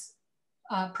converse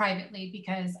privately,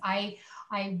 because I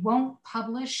won't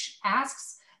publish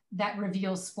asks that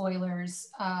reveal spoilers,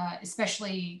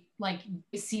 especially like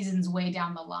seasons way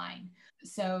down the line.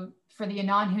 So for the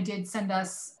Anon who did send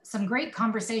us some great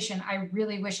conversation, I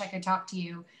really wish I could talk to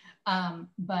you,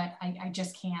 but I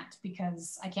just can't,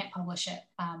 because I can't publish it,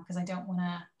 because I don't want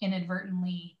to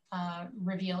inadvertently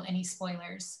reveal any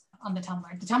spoilers on the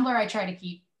Tumblr. The Tumblr I try to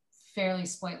keep fairly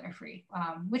spoiler free,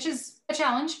 which is a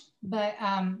challenge, but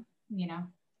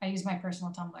I use my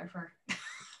personal Tumblr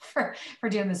for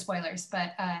doing the spoilers,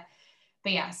 but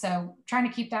yeah, so trying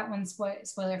to keep that one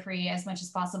spoiler free as much as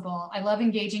possible. I love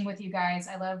engaging with you guys.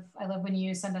 I love when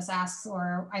you send us asks,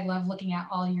 or I love looking at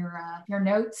all your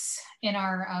notes in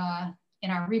our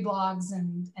reblogs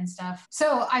and stuff.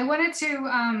 So I wanted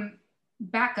to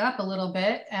back up a little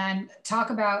bit and talk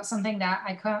about something that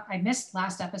I missed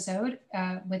last episode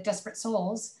with Desperate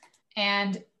Souls,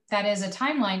 and that is a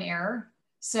timeline error.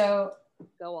 So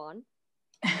go on.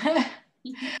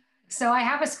 So I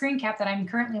have a screen cap that I'm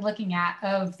currently looking at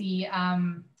of the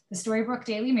Storybrooke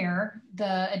Daily Mirror,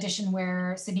 the edition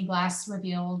where Sydney Glass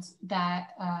revealed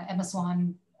that Emma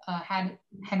Swan had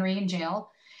Henry in jail.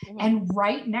 Mm-hmm. And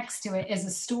right next to it is a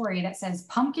story that says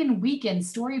Pumpkin Weekend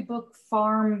Storybook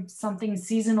Farm something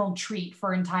seasonal treat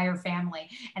for entire family.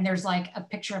 And there's like a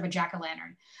picture of a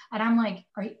jack-o'-lantern. And I'm like,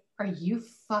 are you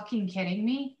fucking kidding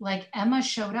me? Like, Emma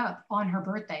showed up on her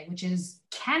birthday, which is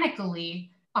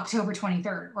canonically October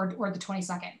 23rd or the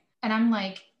 22nd. And I'm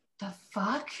like, the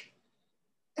fuck?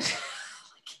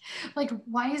 like,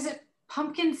 why is it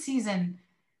pumpkin season?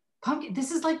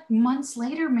 This is like months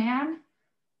later, man.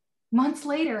 Months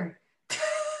later.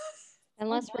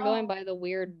 Unless we're going by the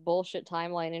weird bullshit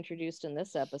timeline introduced in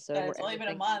this episode. Yeah, it's only been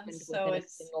a month, so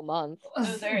it's a single month.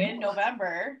 So they're in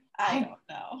November. I don't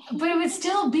know. But it would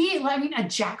still be, a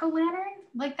jack-o'-lantern?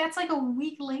 Like, that's like a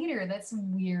week later. That's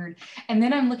weird. And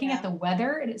then I'm looking at the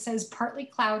weather, and it says partly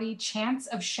cloudy, chance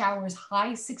of showers,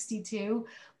 high 62,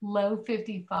 low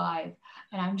 55.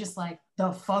 And I'm just like,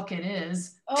 the fuck it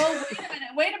is. Oh,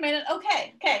 wait a minute.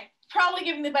 Okay. Probably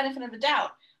giving the benefit of the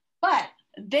doubt. But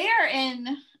they're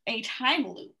in a time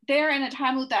loop. They're in a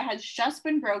time loop that has just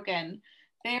been broken.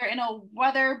 They're in a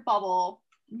weather bubble.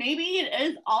 Maybe it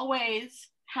has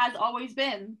always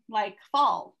been like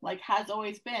fall, like has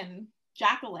always been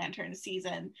jack-o'-lantern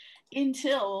season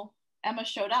until Emma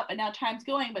showed up, and now time's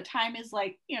going, but time is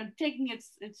like, taking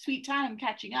its sweet time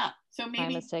catching up. So maybe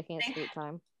time is taking its sweet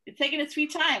time. It's taking its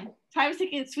sweet time. Time is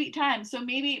taking its sweet time. So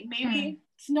maybe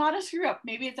it's not a screw up.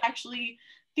 Maybe it's actually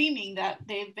theming that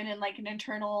they've been in like an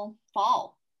internal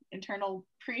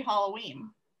pre-Halloween.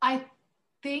 I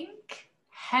think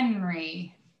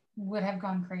Henry would have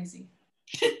gone crazy.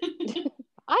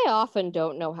 I often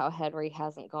don't know how Henry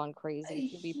hasn't gone crazy,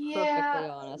 to be perfectly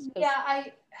honest. Yeah,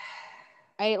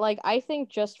 I think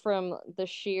just from the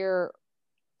sheer,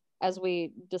 as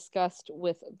we discussed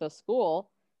with the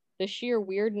school, the sheer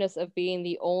weirdness of being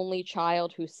the only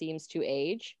child who seems to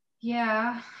age.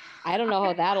 Yeah. I don't know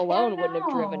how that alone wouldn't have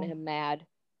driven him mad.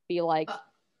 Be like,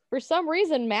 for some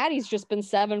reason, Maddie's just been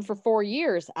 7 for 4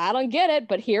 years. I don't get it,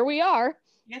 but here we are.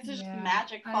 I guess it's just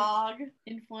magic fog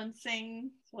influencing,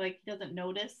 so like he doesn't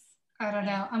notice. I don't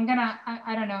know.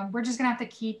 I don't know. We're just gonna have to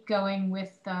keep going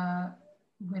with the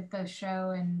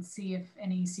show and see if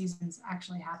any seasons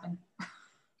actually happen.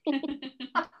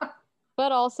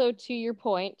 But also, to your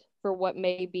point, for what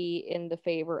may be in the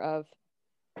favor of,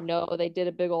 no, they did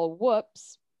a big old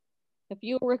whoops. If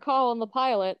you recall in the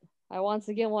pilot, I once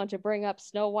again want to bring up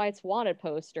Snow White's wanted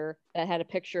poster that had a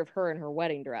picture of her in her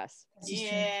wedding dress.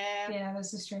 Yeah,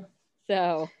 this is true.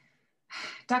 So,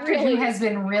 Doctor Who has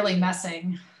been really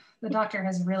messing. The Doctor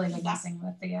has really been messing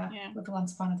with the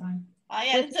Once Upon a Time.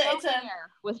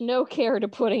 With no care to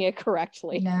putting it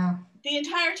correctly. No. The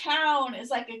entire town is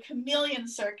like a chameleon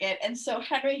circuit, and so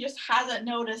Henry just hasn't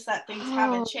noticed that things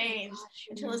haven't changed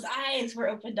until his eyes were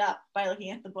opened up by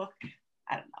looking at the book.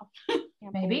 I don't know.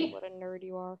 Maybe. What a nerd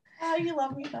you are. Oh, you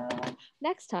love me though.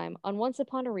 Next time on Once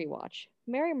Upon a Rewatch,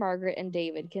 Mary Margaret and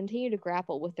David continue to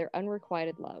grapple with their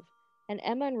unrequited love, and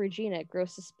Emma and Regina grow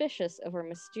suspicious of a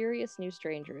mysterious new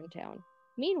stranger in town.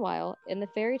 Meanwhile, in the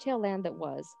fairy tale land that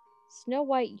was, Snow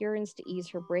White yearns to ease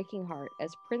her breaking heart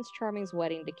as Prince Charming's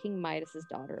wedding to King Midas's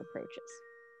daughter approaches.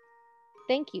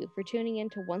 Thank you for tuning in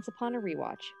to Once Upon a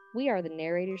Rewatch. We are the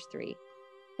Narrators 3.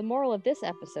 The moral of this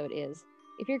episode is,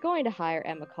 if you're going to hire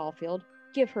Emma Caulfield,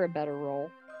 give her a better role.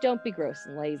 Don't be gross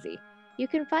and lazy. You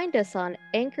can find us on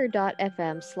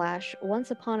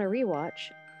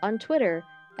anchor.fm/onceUponARewatch, on Twitter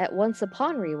at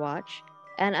OnceUponRewatch,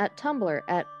 and at Tumblr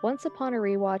at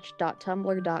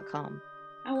onceuponarewatch.tumblr.com.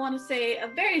 I want to say a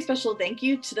very special thank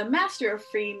you to the master of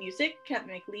free music, Kevin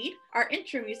McLeod. Our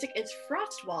intro music is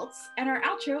Frost Waltz, and our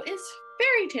outro is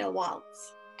Fairy Tale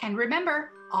Waltz. And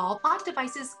remember, all plot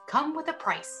devices come with a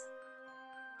price.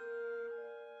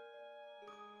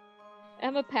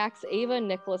 Emma packs Ava and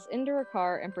Nicholas into her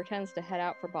car and pretends to head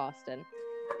out for Boston.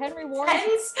 Henry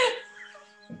warns...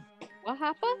 What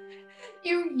happened?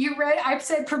 You read, I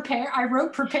said prepare, I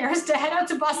wrote prepares to head out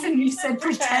to Boston, you said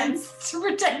pretends to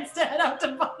head out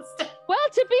to Boston. Well,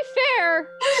 to be fair,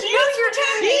 he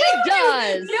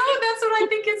does. No, that's what I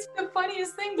think is the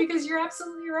funniest thing, because you're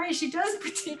absolutely right. She does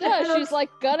pretend. She does. She's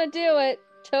like, gonna do it.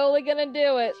 Totally gonna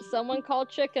do it. Someone called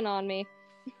chicken on me.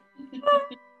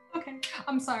 Okay,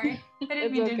 I'm sorry. I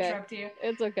didn't mean to interrupt you.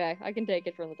 It's okay. I can take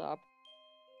it from the top.